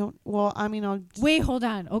 I don't. Well, I mean, I'll. Wait, hold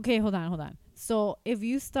on. Okay, hold on. So if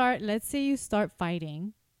you start, let's say you start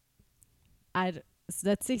fighting at,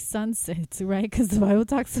 let's say sunset, right? Because the Bible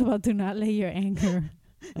talks about do not let your anger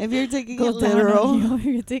If you're taking go it down on literal,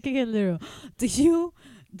 you. You're taking it literal.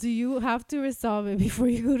 Do you have to resolve it before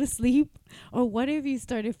you go to sleep? Or what if you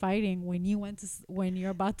started fighting when when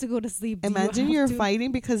you're about to go to sleep? imagine you're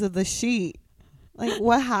fighting because of the sheet. Like,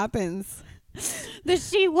 what happens? The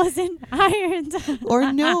sheet wasn't ironed.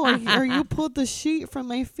 Or no, or you pulled the sheet from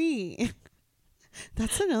my feet.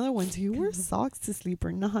 That's another one. Do you wear socks to sleep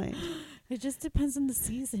or not? It just depends on the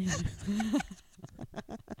season.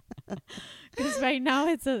 Because right now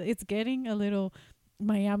it's getting a little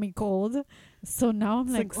Miami cold. So now I'm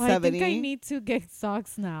It's like, like I think I 70. need to get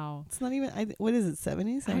socks now. It's not even. What is it?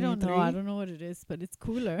 70? I don't know. I don't know what it is, but it's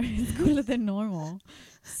cooler. It's cooler than normal.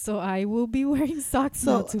 So I will be wearing socks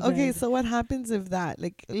now So to okay. bed. So what happens if that?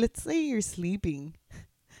 Like, let's say you're sleeping,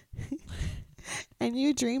 and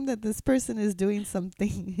you dream that this person is doing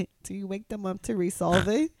something. Do you wake them up to resolve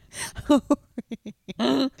it,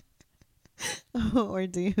 or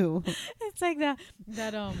do you? It's like that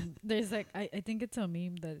there's like I think it's a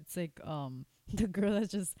meme that it's like the girl that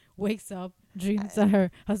just wakes up, dreams that her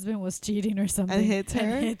husband was cheating or something, And hits her?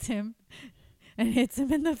 and hits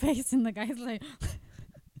him in the face, and the guy's like,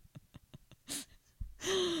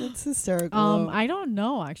 It's hysterical. I don't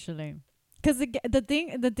know actually, because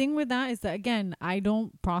the thing with that is that, again, I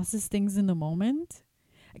don't process things in the moment,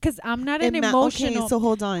 because I'm not an emotional. Okay, so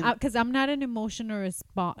hold on. Because I'm not an emotional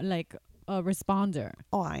responder.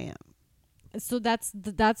 Oh, I am. So that's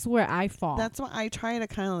where I fall. That's why I try to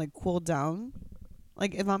kind of like cool down.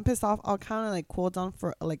 Like, if I'm pissed off, I'll kind of like cool down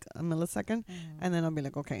for like a millisecond, and then I'll be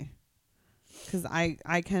like, okay. Because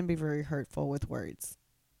I can be very hurtful with words.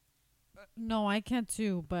 No, I can't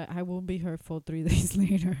too, but I will be hurtful 3 days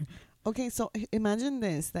later. Okay, so imagine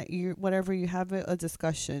this, that you have a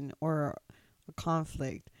discussion or a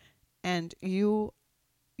conflict, and your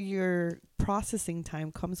processing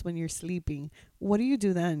time comes when you're sleeping. What do you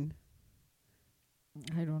do then?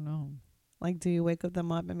 I don't know. Like, do you wake up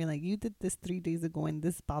them up and be like, you did this 3 days ago and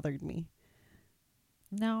this bothered me?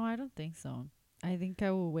 No, I don't think so. I think I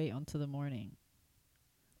will wait until the morning.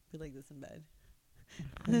 Be like this in bed.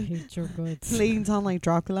 I hate your guts. Laying down like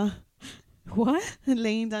Dracula. What?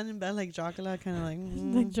 Laying down in bed like Dracula, kind of like...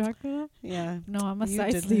 Like Dracula? Yeah. No, I'm a You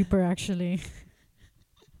side did that. sleeper, actually.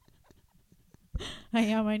 I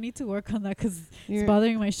am. I need to work on that because it's You're-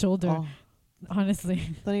 bothering my shoulder, Oh, honestly.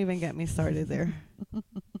 don't even get me started there.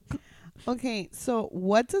 Okay, so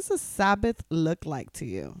what does a Sabbath look like to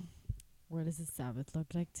you? What does a Sabbath look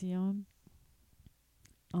like to you?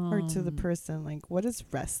 Or to the person? Like, what does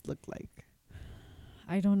rest look like?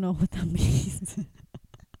 I don't know what that means.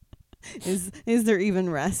 Is there even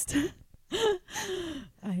rest?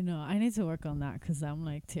 I know. I need to work on that because I'm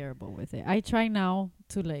like terrible with it. I try now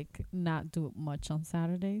to like not do much on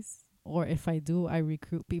Saturdays, or if I do, I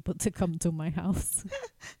recruit people to come to my house.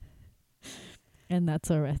 And that's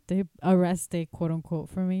a rest day, quote unquote,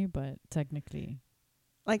 for me, but technically.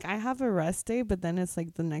 Like I have a rest day, but then it's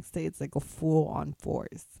like the next day it's like a full on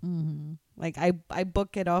force. Mm-hmm. Like I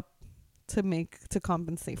book it up to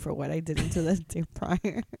compensate for what I didn't do the day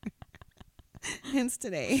prior. Hence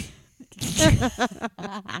today.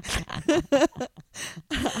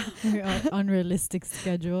 Unrealistic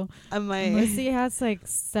schedule. Mercy has like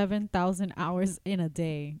 7,000 hours in a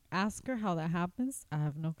day. Ask her how that happens. I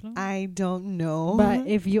have no clue. I don't know. But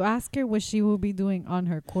if you ask her what she will be doing on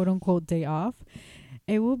her quote unquote day off,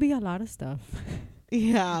 it will be a lot of stuff.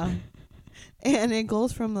 Yeah. And it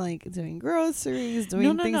goes from like doing groceries,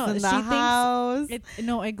 doing things in the house.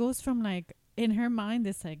 It goes from like, in her mind,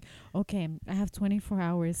 it's like, okay, I have 24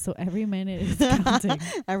 hours, so every minute is counting.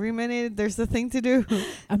 Every minute there's a thing to do.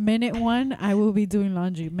 A minute 1, I will be doing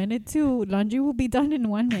laundry. Minute 2, laundry will be done in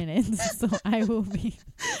 1 minute. So I will be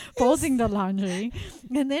folding the laundry.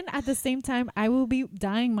 And then at the same time, I will be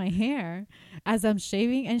dyeing my hair as I'm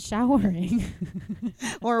shaving and showering.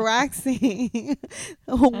 Or waxing.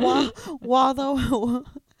 While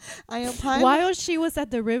she was at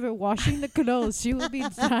the river washing the clothes, she will be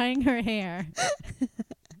dyeing her hair.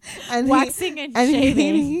 And waxing and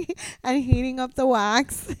shaving. And heating up the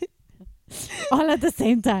wax. All at the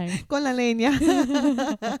same time. Con la leña.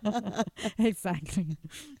 Exactly.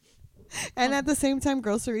 And at the same time,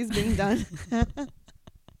 groceries being done.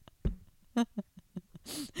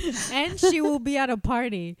 And she will be at a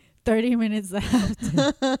party 30 minutes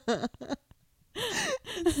after.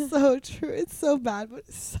 So true. It's so bad, but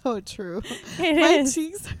it's so true. My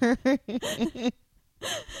cheeks hurt.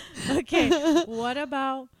 Okay.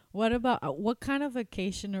 What kind of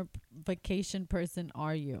vacation person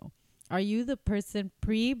are you? Are you the person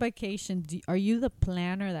pre-vacation? Are you the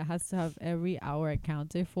planner that has to have every hour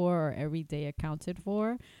accounted for or every day accounted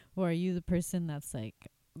for? Or are you the person that's like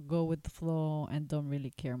go with the flow and don't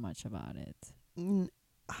really care much about it?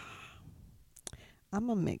 I'm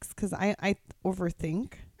a mix because I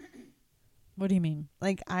overthink. What do you mean?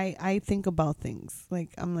 Like I think about things.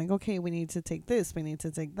 Like I'm like, okay, we need to take this, we need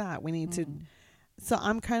to take that, we need to. So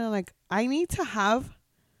I'm kind of like, I need to have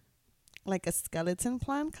like a skeleton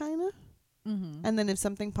plan, kind of. Mm-hmm. And then if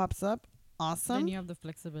something pops up, awesome. Then you have the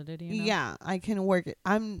flexibility. Yeah, I can work it.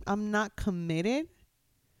 I'm not committed,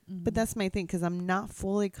 but that's my thing because I'm not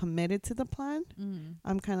fully committed to the plan.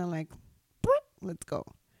 I'm kind of like, let's go.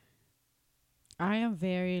 I am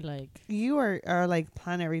very like, you are like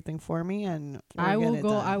plan everything for me, and I will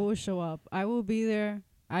go. I will show up. I will be there.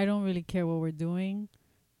 I don't really care what we're doing.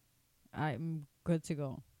 I'm good to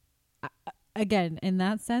go. Again, in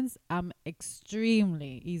that sense, I'm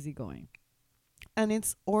extremely easygoing.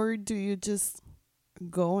 And or do you just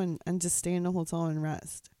go and just stay in the hotel and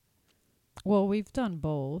rest? Well, we've done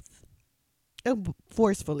both.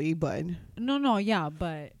 Forcefully, but yeah,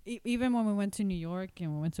 but even when we went to New York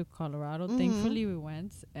and we went to Colorado, thankfully we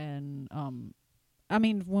went, and I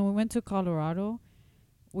mean, when we went to Colorado,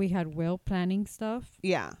 we had well planning stuff.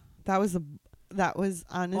 Yeah, that was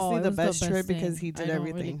honestly the best trip because he did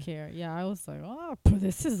everything. I don't really care. Yeah, I was like, oh,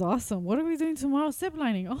 this is awesome. What are we doing tomorrow?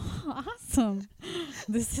 Ziplining. Oh, awesome.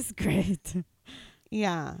 This is great.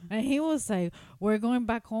 Yeah. And he was like, we're going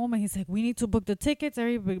back home. And he's like, we need to book the tickets.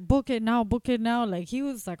 Everybody book it now. Like, he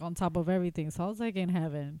was like on top of everything. So I was like in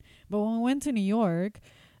heaven. But when we went to New York,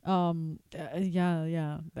 that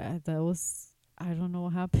was, I don't know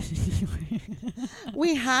what happened in New York.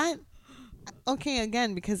 We had,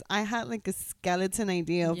 again, because I had like a skeleton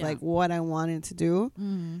idea of like what I wanted to do.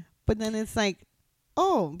 But then it's like,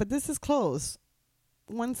 oh, but this is close.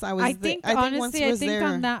 Once I was I think there.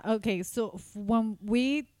 On that, okay, so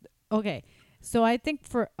so I think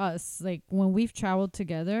for us, like when we've traveled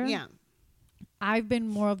together, I've been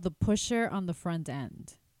more of the pusher on the front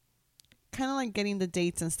end, kind of like getting the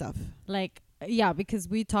dates and stuff. Like, yeah, because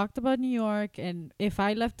we talked about New York, and if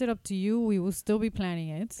I left it up to you, we will still be planning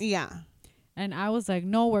it. Yeah. And I was like,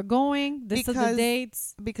 no, we're going. This is the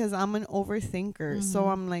dates. Because I'm an overthinker. So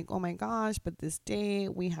I'm like, oh my gosh, but this day,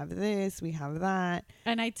 we have this, we have that.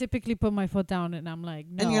 And I typically put my foot down and I'm like,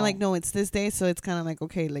 no. And you're like, no, it's this day. So it's kind of like,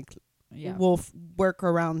 okay, like, we'll work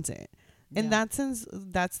around it. In that sense,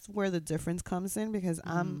 that's where the difference comes in because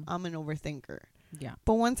I'm an overthinker. Yeah.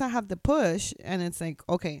 But once I have the push and it's like,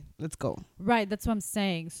 okay, let's go. Right. That's what I'm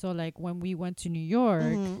saying. So like when we went to New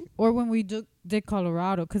York or when we did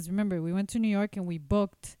Colorado, because remember, we went to New York and we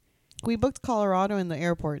booked Colorado in the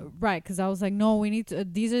airport. Right. Because I was like, no, we need to,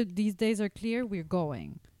 these days are clear. We're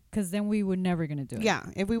going. Because then we were never going to do it. Yeah.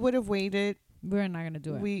 If we would have waited. We're not going to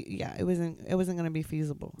do it. It wasn't going to be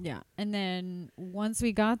feasible. Yeah. And then once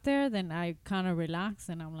we got there, then I kind of relaxed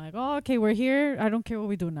and I'm like, oh, okay, we're here. I don't care what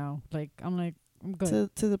we do now. Like, I'm like, I'm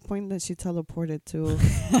good. To the point that she teleported to.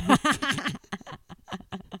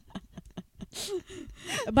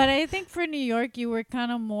 But I think for New York, you were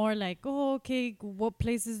kind of more like, oh, okay, what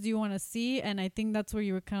places do you want to see? And I think that's where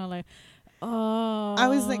you were kind of like, I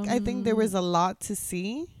was like, I think there was a lot to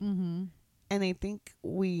see. Mm-hmm. And I think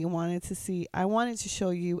we wanted to see, I wanted to show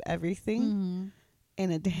you everything Mm-hmm.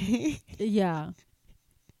 in a day. Yeah.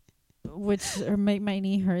 Which make my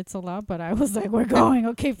knee hurts a lot, but I was like, we're going.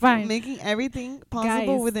 Okay, fine. Making everything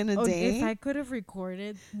possible Guys, within a day. if I could have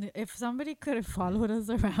recorded, if somebody could have followed us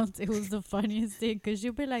around, it was the funniest thing. Because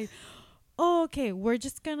you'd be like, oh, okay, we're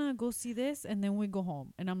just going to go see this and then we go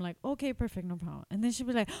home. And I'm like, okay, perfect, no problem. And then she'd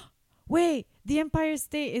be like, wait, the Empire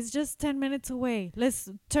State is just 10 minutes away. Let's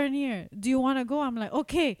turn here. Do you want to go? I'm like,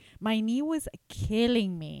 okay. My knee was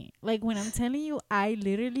killing me. Like, when I'm telling you, I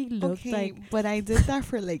literally looked like. But I did that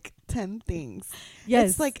for like 10 things. Yes.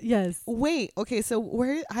 It's like, yes. Wait, okay, so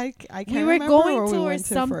where, I can't we were remember going where we towards went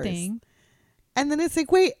to something. first. And then it's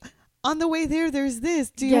like, wait, on the way there's this.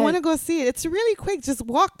 Do you want to go see it? It's really quick. Just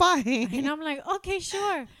walk by. And I'm like, okay,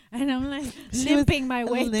 sure. And I'm like She limping my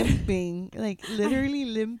way. Limping. Like literally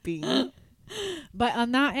limping. But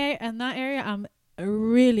on that area, I'm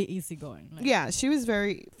really easygoing. Like, yeah, she was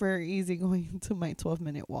very, very easy going to my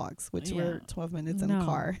 12-minute walks, which were 12 minutes in the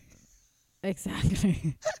car.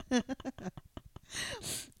 Exactly.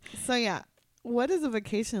 So, yeah. What does a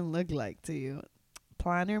vacation look like to you?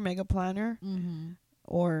 Planner, mega planner? Mm-hmm.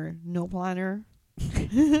 Or no planner?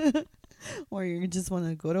 Or you just want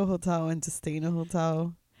to go to a hotel and just stay in a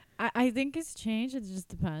hotel? I think it's changed. It just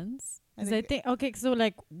depends. I think okay, so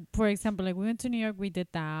like for example, like we went to New York, we did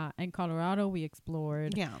that. In Colorado, we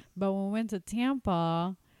explored. Yeah. But when we went to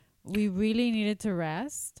Tampa, we really needed to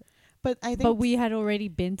rest. But I think. But we had already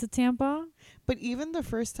been to Tampa. But even the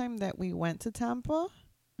first time that we went to Tampa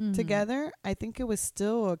together, I think it was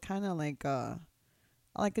still a kind of like a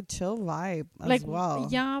chill vibe as well.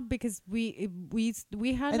 Yeah, because we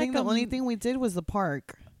had. I think the only thing we did was the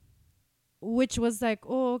park. Which was like,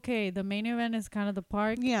 oh, okay, the main event is kind of the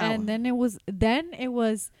park. Yeah. And then it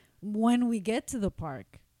was when we get to the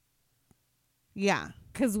park. Yeah.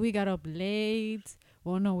 Because we got up late.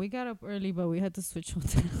 Well, no, we got up early, but we had to switch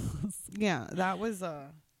hotels. Yeah, that was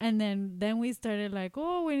And then we started like,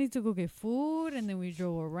 oh, we need to go get food. And then we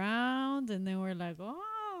drove around. And then we're like, oh,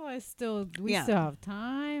 we still have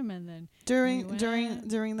time. And then during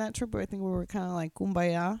that trip, I think we were kind of like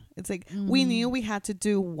kumbaya. It's like we knew we had to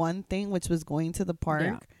do one thing, which was going to the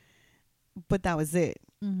park, but that was it.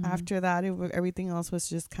 After that, everything else was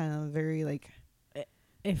just kind of very like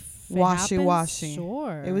if washy.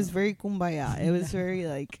 Sure, it was very kumbaya. It was very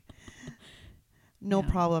like no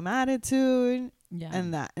problem attitude. Yeah,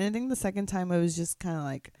 and I think the second time it was just kind of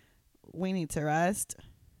like we need to rest.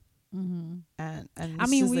 And I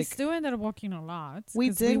mean, we still ended up walking a lot. We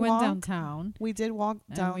went downtown. We did walk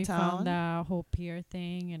downtown. And we found that whole pier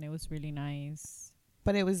thing, and it was really nice.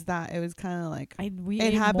 But it was kind of like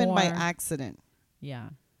it happened by accident.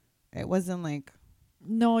 Yeah, it wasn't like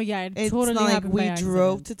it's totally not like happened we by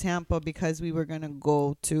drove accident. to Tampa because we were gonna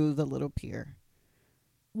go to the little pier.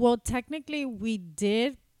 Well, technically, we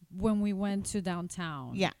did when we went to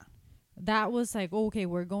downtown. Yeah. That was like, okay,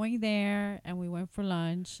 we're going there, and we went for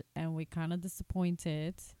lunch, and we kind of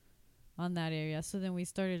disappointed on that area. So then we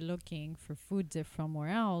started looking for food somewhere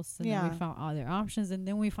else, and then we found other options, and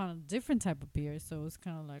then we found a different type of beer. So it was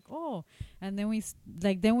kind of like, oh, and then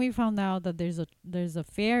we found out that there's a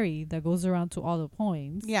ferry that goes around to all the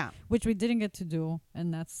points. Yeah, which we didn't get to do,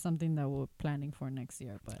 and that's something that we're planning for next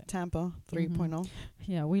year. But Tampa 3.0.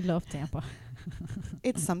 Yeah, we love Tampa.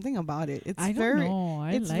 It's something about it. I don't know.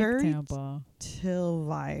 I like very Tampa. Chill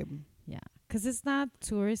vibe. Yeah, because it's not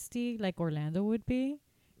touristy like Orlando would be.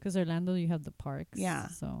 Because Orlando, you have the parks. Yeah.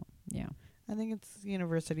 So, yeah. I think it's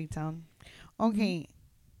university town. Okay.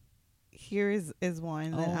 Here is one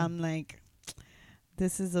that I'm like,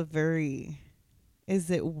 this is is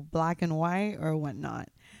it black and white or whatnot?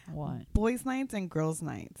 What? Boys' nights and girls'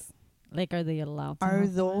 nights. Like, are they allowed to Are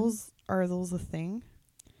those a thing?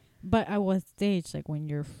 But at what stage? Like, when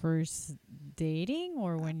you're first dating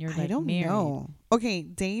or when you're, like, married? I don't know. Okay,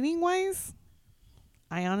 dating-wise,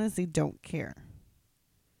 I honestly don't care.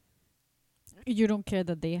 You don't care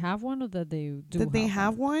that they have one or that they do that they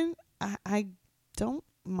have one? I don't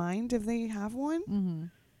mind if they have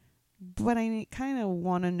one. But I kind of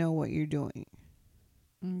want to know what you're doing.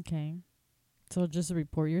 Okay. So just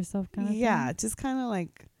report yourself kind of thing? Yeah, just kind of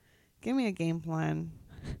like give me a game plan.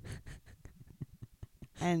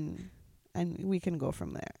 and we can go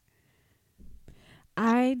from there.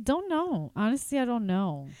 I don't know. Honestly, I don't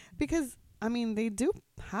know. Because I mean, they do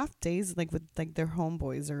have days like with like their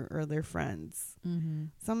homeboys or their friends. Mm-hmm.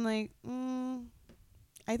 So I'm like,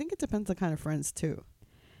 I think it depends on kind of friends too.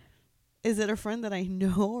 Is it a friend that I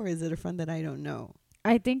know or is it a friend that I don't know?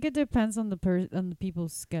 I think it depends on on the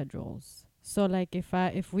people's schedules. So like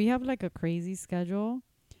if we have like a crazy schedule,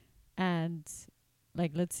 and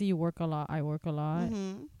like let's say you work a lot, I work a lot,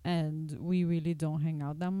 Mm-hmm. and we really don't hang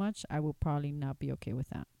out that much, I will probably not be okay with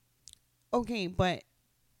that. Okay, but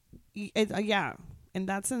yeah, in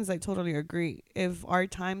that sense, I totally agree. If our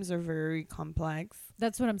times are very complex,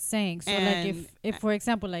 That's what I'm saying. So like and if for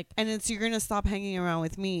example like and it's you're gonna stop hanging around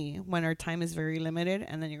with me when our time is very limited,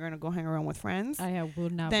 and then you're gonna go hang around with friends. will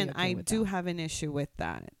not Then be okay I with do that. have an issue with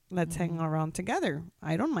that. Let's hang Mhm. around together.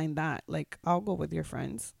 I don't mind that. Like I'll go with your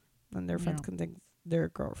friends, and their friends Yeah. can take their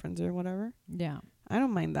girlfriends or whatever. Yeah. I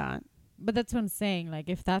don't mind that. But that's what I'm saying. Like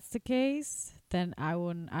if that's the case, then I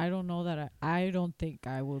wouldn't. I don't know that I don't think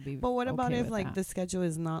I will be. But what about okay if with like that. the schedule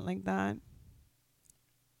is not like that,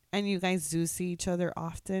 and you guys do see each other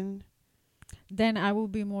often? Then I will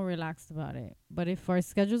be more relaxed about it. But if our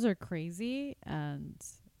schedules are crazy and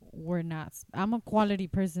we're not, I'm a quality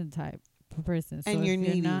person. So And you're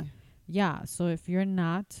if you're not, needy. yeah. So if you're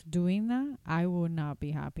not doing that, I will not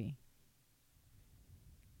be happy.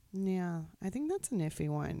 Yeah, I think that's an iffy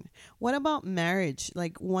one. What about marriage?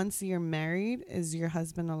 Like once you're married, is your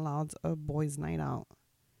husband allowed a boys' night out?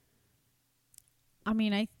 I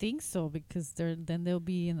mean, I think so because they'll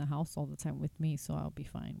be in the house all the time with me, so I'll be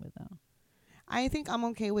fine with that. I think I'm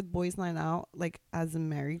okay with boys' night out, like as a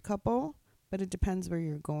married couple, but it depends where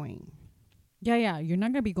you're going. Yeah, yeah. You're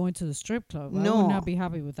not gonna be going to the strip club. I would No, not be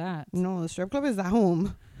happy with that. no, the strip club is at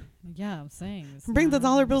home. Yeah, I'm saying. It's Bring the not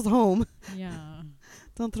dollar happening. bills home. Yeah.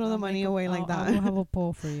 Don't throw the money away like I that will have a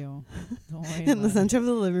pole for you. Don't worry in the about center of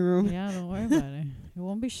the living it. room. Yeah, don't worry about it. You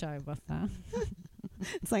won't be shy about that.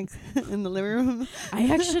 It's like in the living room. I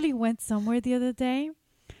actually went somewhere the other day,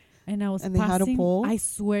 and I was And they had a passing. pole? I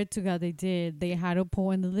swear to God, they did. They had a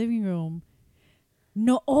pole in the living room.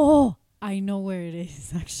 No, oh, I know where it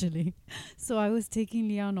is actually. So I was taking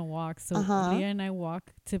Leah on a walk. So Uh-huh. Leah and I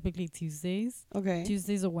walk typically Okay.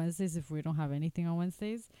 Tuesdays or Wednesdays if we don't have anything on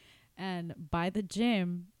Wednesdays. And by the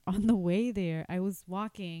gym, on the way there, I was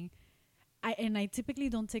walking. I typically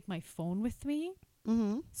don't take my phone with me,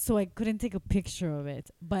 Mm-hmm. so I couldn't take a picture of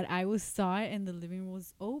it. But saw it, and the living room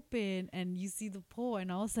was open, and you see the pole,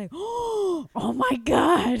 and I was like, oh my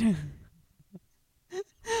God.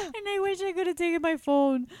 And I wish I could have taken my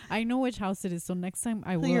phone. I know which house it is, so next time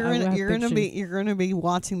I will. I will have pictures. You're gonna be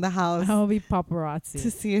watching the house I will be to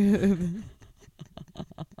paparazzi. see if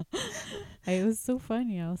It was so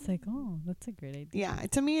funny. I was like, oh, that's a great idea. yeah,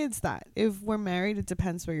 to me it's that. If we're married, it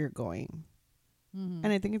depends where you're going. Mm-hmm.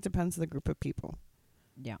 And I think it depends on the group of people.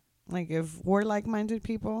 Yeah. Like if we're like-minded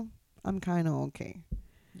people, I'm kind of okay.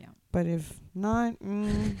 Yeah. But if not,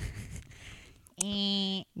 Not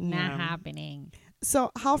Yeah. happening.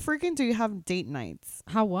 So how frequent do you have date nights?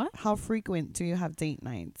 How what? How frequent do you have date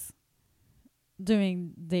nights?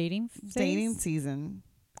 During dating phase? Dating season.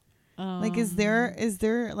 Like is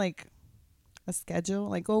there like a schedule?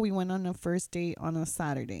 Like, oh, we went on a first date on a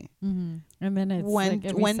Saturday. Mm-hmm. And then it's When like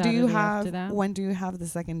every when do you Saturday after that? when do you have the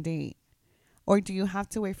second date? Or do you have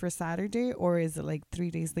to wait for Saturday, or is it like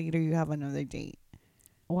 3 days later you have another date?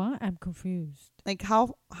 What? I'm confused. Like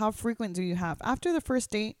how frequent do you have after the first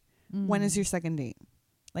date? When is Mm. your second date?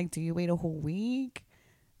 Like, do you wait a whole week?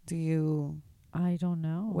 Do you I don't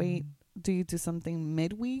know. wait? Do you do something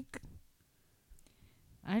midweek?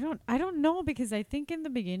 I don't know because I think in the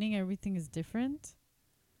beginning everything is different.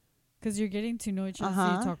 Because you're getting to know each other, so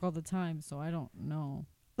Uh-huh. you talk all the time. So I don't know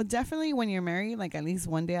But definitely when you're married, like at least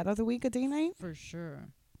one day out of the week, a date night. for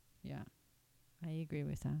sure. Yeah, I agree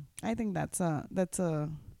with that. I think that's a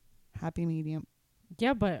happy medium.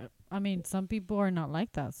 Yeah, but I mean, some people are not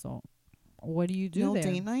like that. So what do you do No there?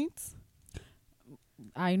 date nights.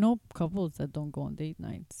 I know couples that don't go on date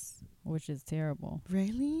nights, which is terrible.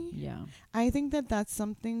 Really? Yeah, I think that's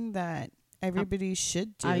something that everybody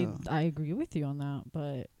should do. I agree with you on that,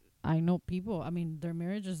 but I know people. I mean, their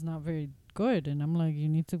marriage is not very good, and I'm like, you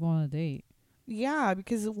need to go on a date. Yeah,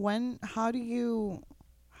 because how do you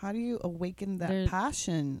awaken that There-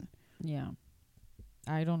 passion? Yeah,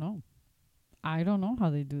 I don't know. I don't know how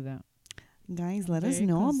they do that. Guys, I'm let us very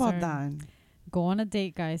know about concerned. that. Go on a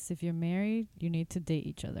date, guys. If you're married, you need to date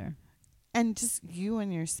each other. And just you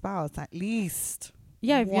and your spouse at least.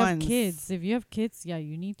 Yeah, if Once. you have kids, yeah,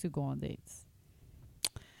 you need to go on dates.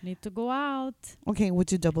 Need to go out Okay,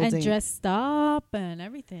 would you double and date? dressed up and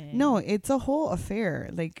everything. No, it's a whole affair.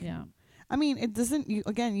 Like, Yeah. I mean, it doesn't.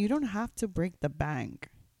 You don't have to break the bank.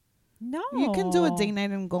 No. You can do a date night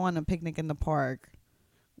and go on a picnic in the park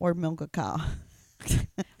or milk a cow.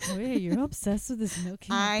 Wait, you're obsessed with this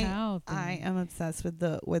milking a cow thing. I am obsessed with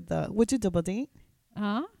the would you double date?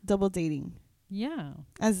 Huh? Double dating. Yeah.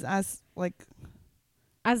 As like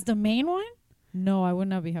As the main one? No, I would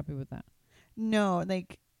not be happy with that. no,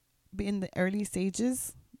 like in the early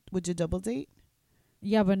stages, would you double date?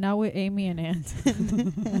 Yeah, but now with Amy and Ant.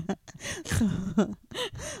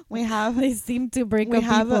 we have They seem to break we up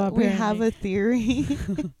have people, a we have apparently. a theory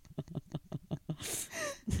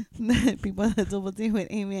that people that double date with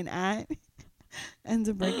Amy and Ant end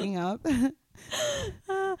up breaking up.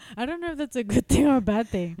 I don't know if that's a good thing or a bad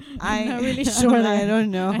thing. I'm not really I sure. I don't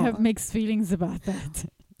know. I have mixed feelings about that.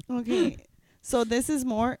 Okay, so this is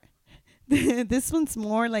more. This one's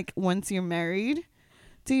more like once you're married.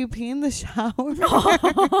 Do you pee in the shower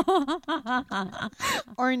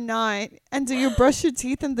or not? And do you brush your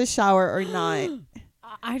teeth in the shower or not?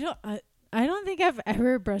 I don't think I've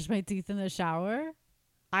ever brushed my teeth in the shower.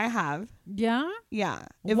 I have. Yeah? Yeah.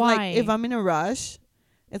 Why? If I'm in a rush,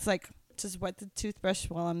 it's like just wet the toothbrush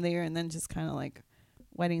while I'm there and then just kind of like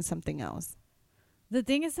wetting something else. The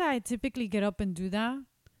thing is that I typically get up and do that.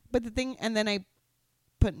 But and then I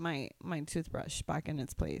put my toothbrush back in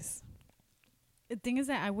its place. The thing is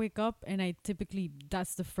that I wake up and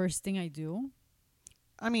that's the first thing I do.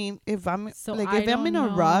 I mean, if I'm So if I'm in a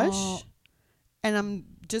rush and I'm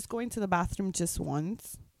just going to the bathroom just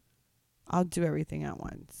once, I'll do everything at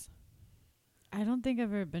once. I don't think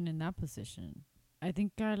I've ever been in that position. I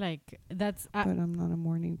think but I'm not a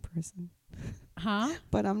morning person. Huh?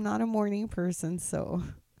 But I'm not a morning person, so.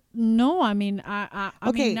 No, I mean, I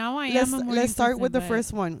mean, now I am a morning Let's start person, with the but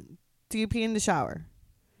first one. Do you pee in the shower?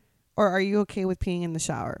 Or are you okay with peeing in the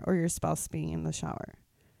shower? Or your spouse peeing in the shower?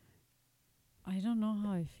 I don't know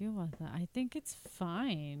how I feel about that. I think it's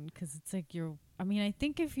fine because it's like I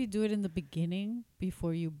think if you do it in the beginning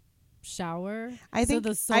before you shower, I think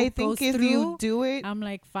the soap goes if through, you do it, I'm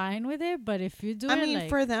like fine with it. But if you do I mean,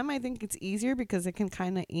 for them, I think it's easier because they can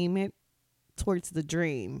kind of aim it towards the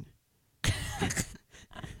drain.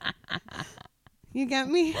 You get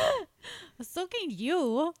me? So can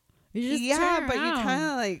you. You just Yeah, but you kind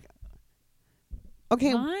of like.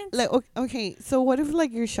 Okay, what? like okay. So what if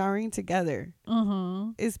like you're showering together?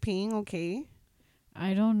 Is peeing okay?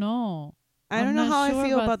 I don't know. I don't know how sure I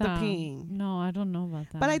feel about the that. peeing. No, I don't know about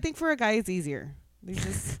that. But I think for a guy it's easier. They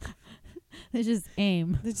just they just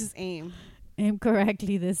aim. they just aim. Aim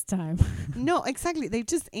correctly this time. No, exactly. They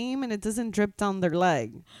just aim and it doesn't drip down their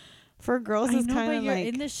leg. For girls, it's kind of you're like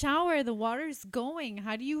in the shower. The water's going.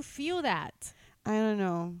 How do you feel that? I don't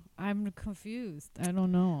know. I'm confused. I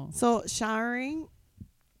don't know. So showering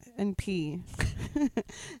and pee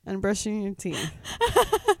and brushing your teeth.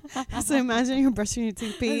 So imagine you're brushing your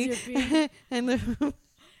teeth, pee, and the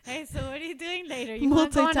hey, so what are you doing later? You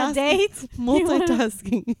want to go on a date?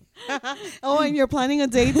 Multitasking. Oh, and you're planning a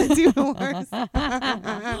date. That's even worse.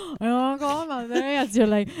 I want to go on a date as you're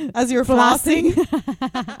like as you're flossing.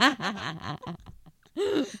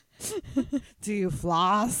 Do you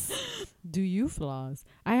floss? Do you floss?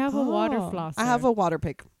 I have a water flosser. I have a water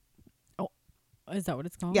pick. Oh, is that what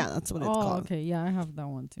it's called? Yeah, that's what it's called. Okay, yeah, I have that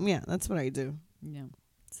one too. Yeah, that's what I do. Yeah,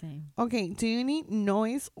 same. Okay, do you need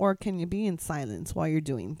noise or can you be in silence while you're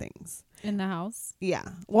doing things? In the house? Yeah.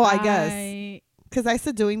 Well, I guess. Because I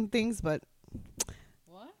said doing things, but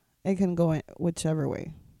what? It can go whichever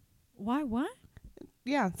way. Why? What?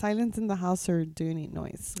 Yeah, silence in the house or do you need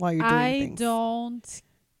noise while you're doing things? I don't.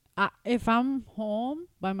 If I'm home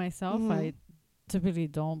by myself, I typically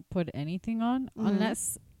don't put anything on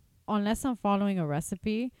unless I'm following a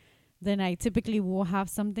recipe. Then I typically will have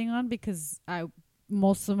something on because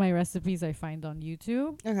most of my recipes I find on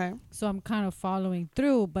YouTube. Okay. So I'm kind of following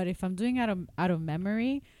through. But if I'm doing out of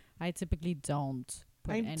memory, I typically don't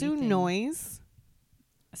put anything. I do noise.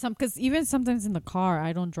 Because even sometimes in the car,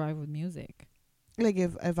 I don't drive with music. Like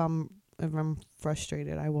if I'm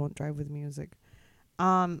frustrated, I won't drive with music.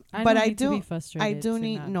 I do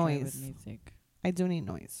need noise. I do need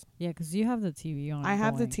noise. Yeah, because you have the TV on. I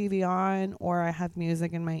have the TV on, or I have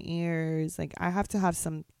music in my ears. Like I have to have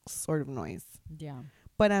some sort of noise. Yeah.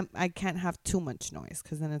 But I can't have too much noise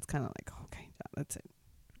because then it's kind of like, okay, that's it.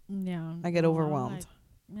 Yeah. I get overwhelmed.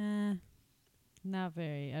 Not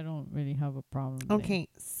very. I don't really have a problem. Okay,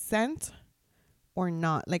 scent or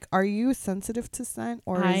not? Like, are you sensitive to scent,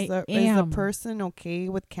 or is the person okay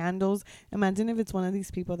with candles? Imagine if it's one of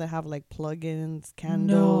these people that have like plug-ins,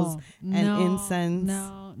 candles, and incense.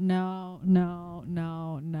 No.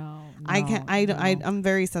 I can't. I'm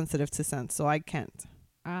very sensitive to scent, so I can't.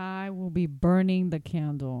 I will be burning the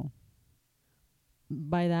candle.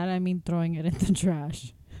 By that I mean throwing it in the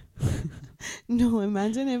trash. No,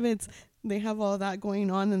 imagine if it's they have all that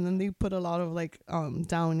going on and then they put a lot of like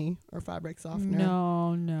downy or fabric softener.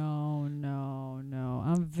 No, no, no, no.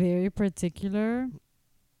 I'm very particular.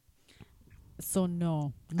 So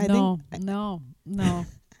no. I No. think No. No.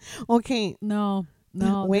 okay. No.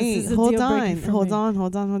 No. This Wait, is a hold deal breaker on. for Hold me. on,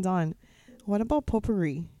 hold on, hold on. What about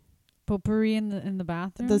potpourri? Potpourri in the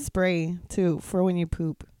bathroom? The spray too for when you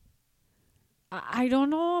poop. I don't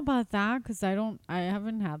know about that because I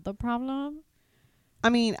haven't had the problem. I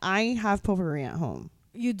mean, I have potpourri at home.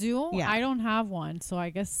 You do? Yeah. I don't have one, so I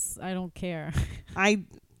guess I don't care.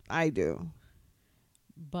 I do.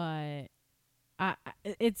 But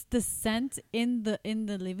it's the scent in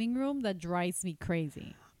the living room that drives me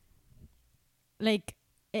crazy. Like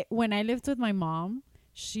when I lived with my mom,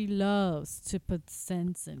 she loves to put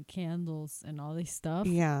scents and candles and all this stuff.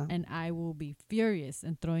 Yeah. And I will be furious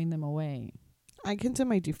and throwing them away. I can do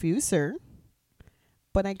my diffuser,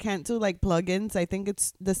 but I can't do like plugins. I think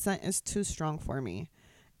it's the scent is too strong for me.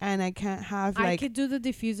 And I can't have I like could do the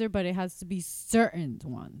diffuser, but it has to be certain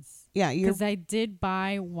ones. yeah, you're Because I did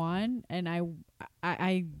buy one and I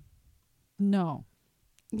no.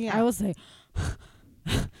 yeah. I was like,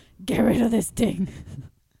 get rid of this thing.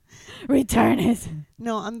 Return it.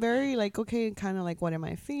 No, I'm very like okay, kind of like what am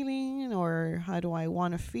I feeling or how do I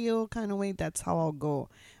want to feel kind of way. That's how I'll go.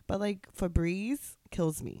 But like Febreze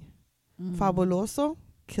kills me. Fabuloso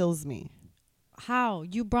kills me. How?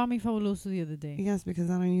 You brought me Fabuloso the other day. Yes, because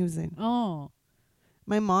I don't use it. Oh.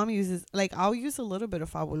 My mom uses like I'll use a little bit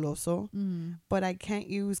of Fabuloso, but I can't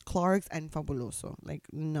use Clark's and Fabuloso. Like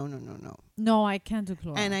no. No, I can't do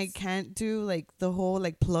Clorox. And I can't do like the whole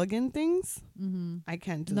like plug-in things. I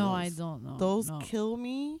can't do No, those. I don't know. Those No. kill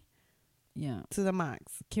me Yeah. to the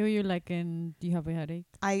max. Kill you like in you have a headache?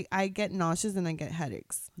 I get nauseous and I get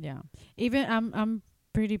headaches. Yeah. Even I'm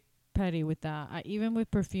pretty petty with that. Even with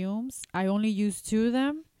perfumes, I only use 2 of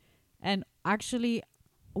them, and actually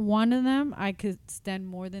one of them I could stand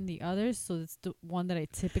more than the others, so it's the one that I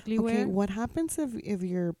typically Okay, wear. what happens if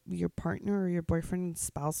your partner or your boyfriend,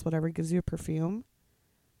 spouse, whatever gives you a perfume?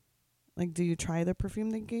 Like, do you try the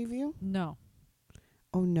perfume they gave you? No.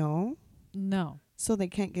 Oh no. No. So they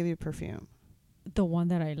can't give you perfume. The one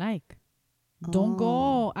that I like. Don't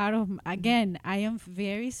go out of again. I am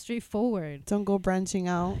very straightforward. Don't go branching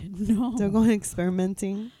out. No. Don't go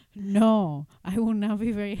experimenting. No, I will not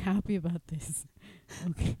be very happy about this.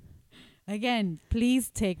 Okay. Again, please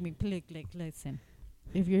take me. Please, like, listen.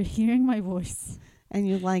 If you're hearing my voice And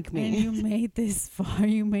you like me. and you made this far,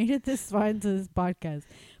 you made it this far into this podcast,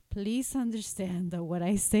 please understand that what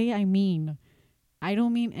I say, I mean. I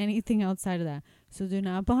don't mean anything outside of that. So do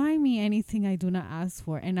not buy me anything I do not ask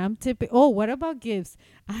for. And I'm tipping. Oh, what about gifts?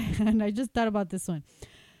 And I just thought about this one.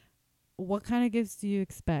 What kind of gifts do you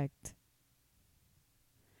expect?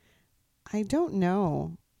 I don't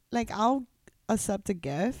know. Like, I'll accept a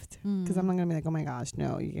gift because I'm not going to be like, oh my gosh,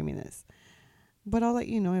 no, you give me this. But I'll let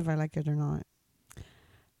you know if I like it or not.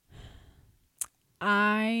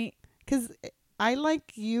 Because I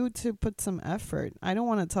like you to put some effort. I don't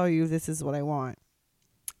want to tell you this is what I want.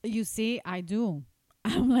 You see, I do.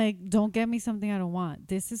 I'm like, don't get me something I don't want.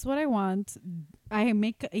 This is what I want. I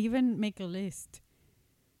even make a list.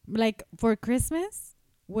 Like for Christmas,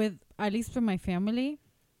 with at least for my family,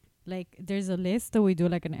 like there's a list that we do,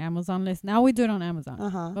 like an Amazon list. Now we do it on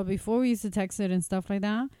Amazon. But before we used to text it and stuff like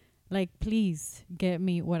that. Like, please get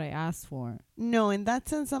me what I asked for. No, in that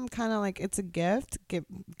sense, I'm kind of like, it's a gift.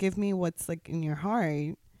 Give me what's like in your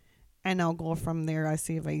heart, and I'll go from there. I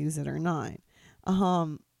see if I use it or not.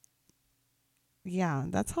 Yeah,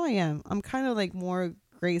 that's how I am. I'm kind of like more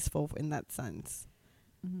graceful in that sense.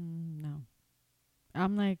 No.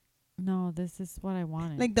 I'm like, no, this is what I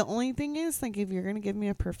wanted. Like, the only thing is, like, if you're going to give me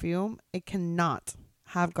a perfume, it cannot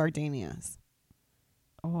have gardenias.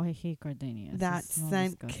 Oh, I hate gardenias. That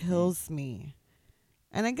scent kills me.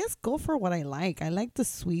 And I guess go for what I like. I like the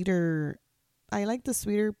sweeter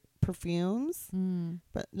perfumes.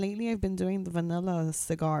 But lately I've been doing the vanilla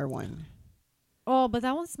cigar one. Oh, but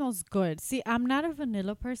that one smells good. See, I'm not a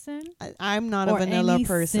vanilla person. I'm not a vanilla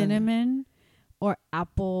person. Cinnamon or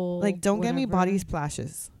apple. Like, don't get me whatever. body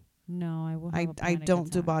splashes. No, I will. I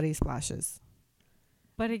don't do body splashes.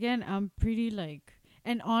 But again, I'm pretty like,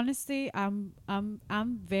 and honestly, I'm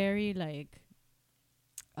very like,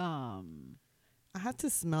 I had to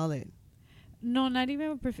smell it. No, not even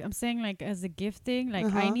with perfume. I'm saying like as a gifting,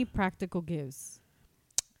 like I need practical gifts.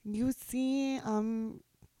 You see, I'm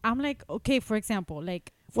like, okay, for example,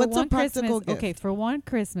 like for what's one a practical Christmas, gift? okay, for one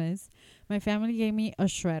Christmas, my family gave me a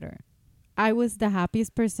shredder. I was the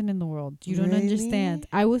happiest person in the world. You don't understand.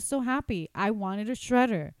 I was so happy. I wanted a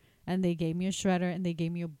shredder. and they gave me a shredder, and they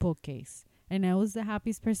gave me a bookcase. And I was the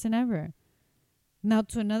happiest person ever. Now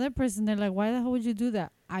to another person, they're like, why the hell would you do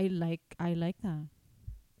that? I like that.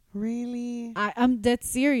 Really? I'm dead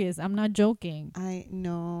serious. I'm not joking. I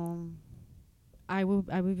know. I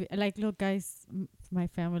would be, like, look, guys, my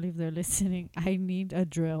family, if they're listening, I need a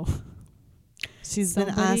drill. She's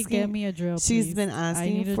Somebody been asking. get me a drill, She's please. been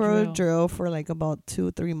asking for a drill for like about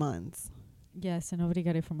 2-3 months. Yes, and nobody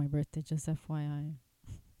got it for my birthday, just FYI.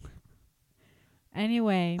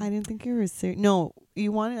 Anyway. I didn't think you were serious. No,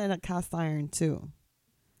 you wanted a cast iron too.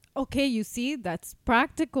 Okay, you see, that's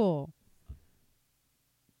practical.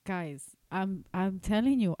 Guys, I'm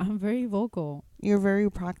telling you, I'm very vocal. You're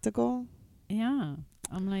very practical? Yeah.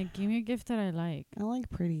 I'm like, give me a gift that I like. I like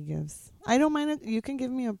pretty gifts. I don't mind it. You can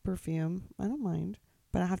give me a perfume. I don't mind.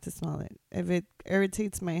 But I have to smell it. If it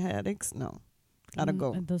irritates my headaches, no. Gotta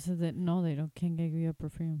go. And those are the, no, they don't can't give you a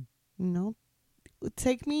perfume. No.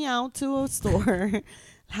 Take me out to a store,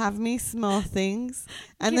 have me smell things,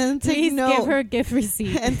 and then take notes. Give her a gift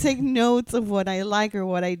receipt. And take notes of what I like or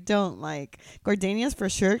what I don't like. Gardenias for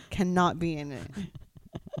sure cannot be in it.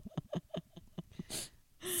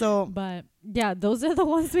 So, but yeah, those are the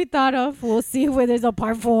ones we thought of. We'll see if there's a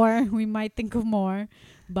part 4. We might think of more.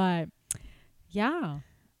 But yeah,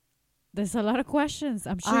 there's a lot of questions.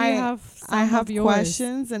 I'm sure you have some I have of yours.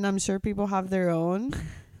 questions, and I'm sure people have their own.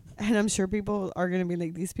 And I'm sure people are going to be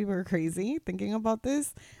like, these people are crazy thinking about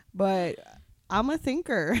this. But I'm a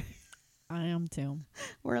thinker. I am too.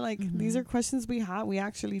 We're like, these are questions we have. We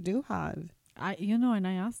actually do have. And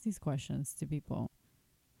I ask these questions to people.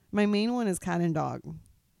 My main one is cat and dog.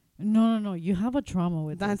 No. You have a trauma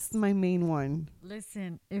with That's my main one.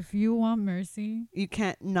 Listen, if you want mercy, you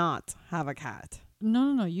can't not have a cat.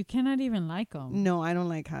 No. You cannot even like them. No, I don't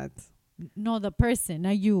like cats. No, the person,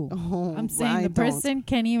 not you. Oh, I'm saying the person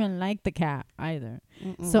can't even like the cat either.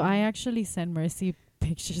 So I actually send Mercy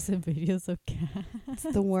pictures and videos of cats. It's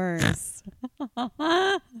the worst.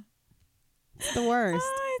 It's the worst.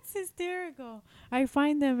 Oh, it's hysterical. I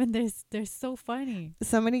find them and they're so funny.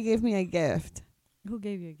 Somebody gave me a gift. Who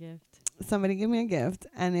gave you a gift? Somebody gave me a gift,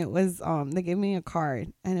 and it was they gave me a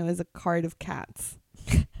card, and it was a card of cats.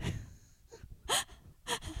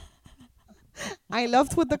 I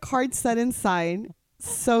loved what the card said inside.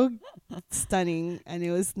 So stunning, and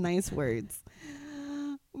it was nice words.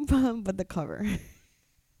 But the cover.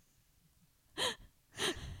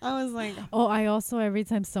 I was like, oh, I also, every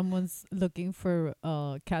time someone's looking for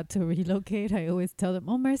a cat to relocate, I always tell them,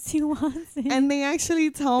 oh, Mercy wants it. And they actually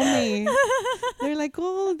tell me, they're like,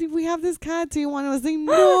 oh, do we have this cat? Do you want it? I was like,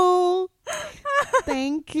 no,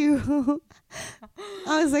 thank you.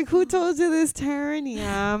 I was like, who told you this, Taryn?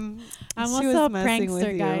 I'm also a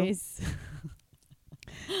prankster, guys.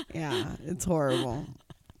 Yeah, it's horrible.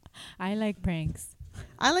 I like pranks.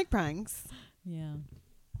 I like pranks. Yeah.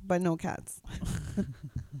 But no cats.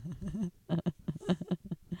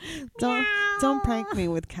 Don't prank me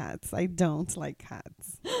with cats. I don't like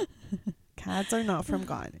cats. Cats are not from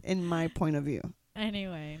God, in my point of view.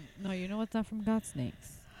 Anyway, no, you know what's not from God?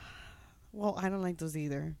 Snakes. Well, I don't like those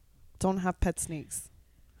either. Don't have pet snakes.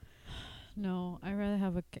 No, I rather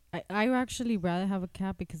have a cat. I actually rather have a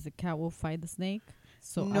cat because the cat will fight the snake.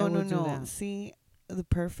 So no. do that. See, the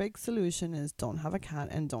perfect solution is don't have a cat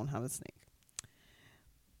and don't have a snake.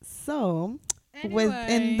 So,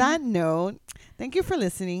 in that note, thank you for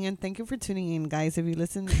listening and thank you for tuning in, guys. If you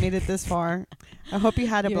made it this far, I hope you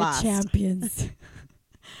had a blast. Champions.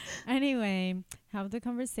 Anyway, have the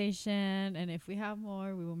conversation, and if we have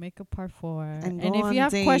more, we will make a part 4. And if you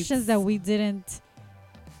have questions that we didn't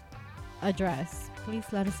address, please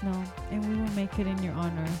let us know, and we will make it in your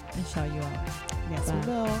honor and shout you out. Yes, we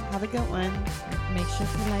will. Have a good one. Make sure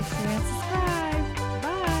to like, share, and subscribe.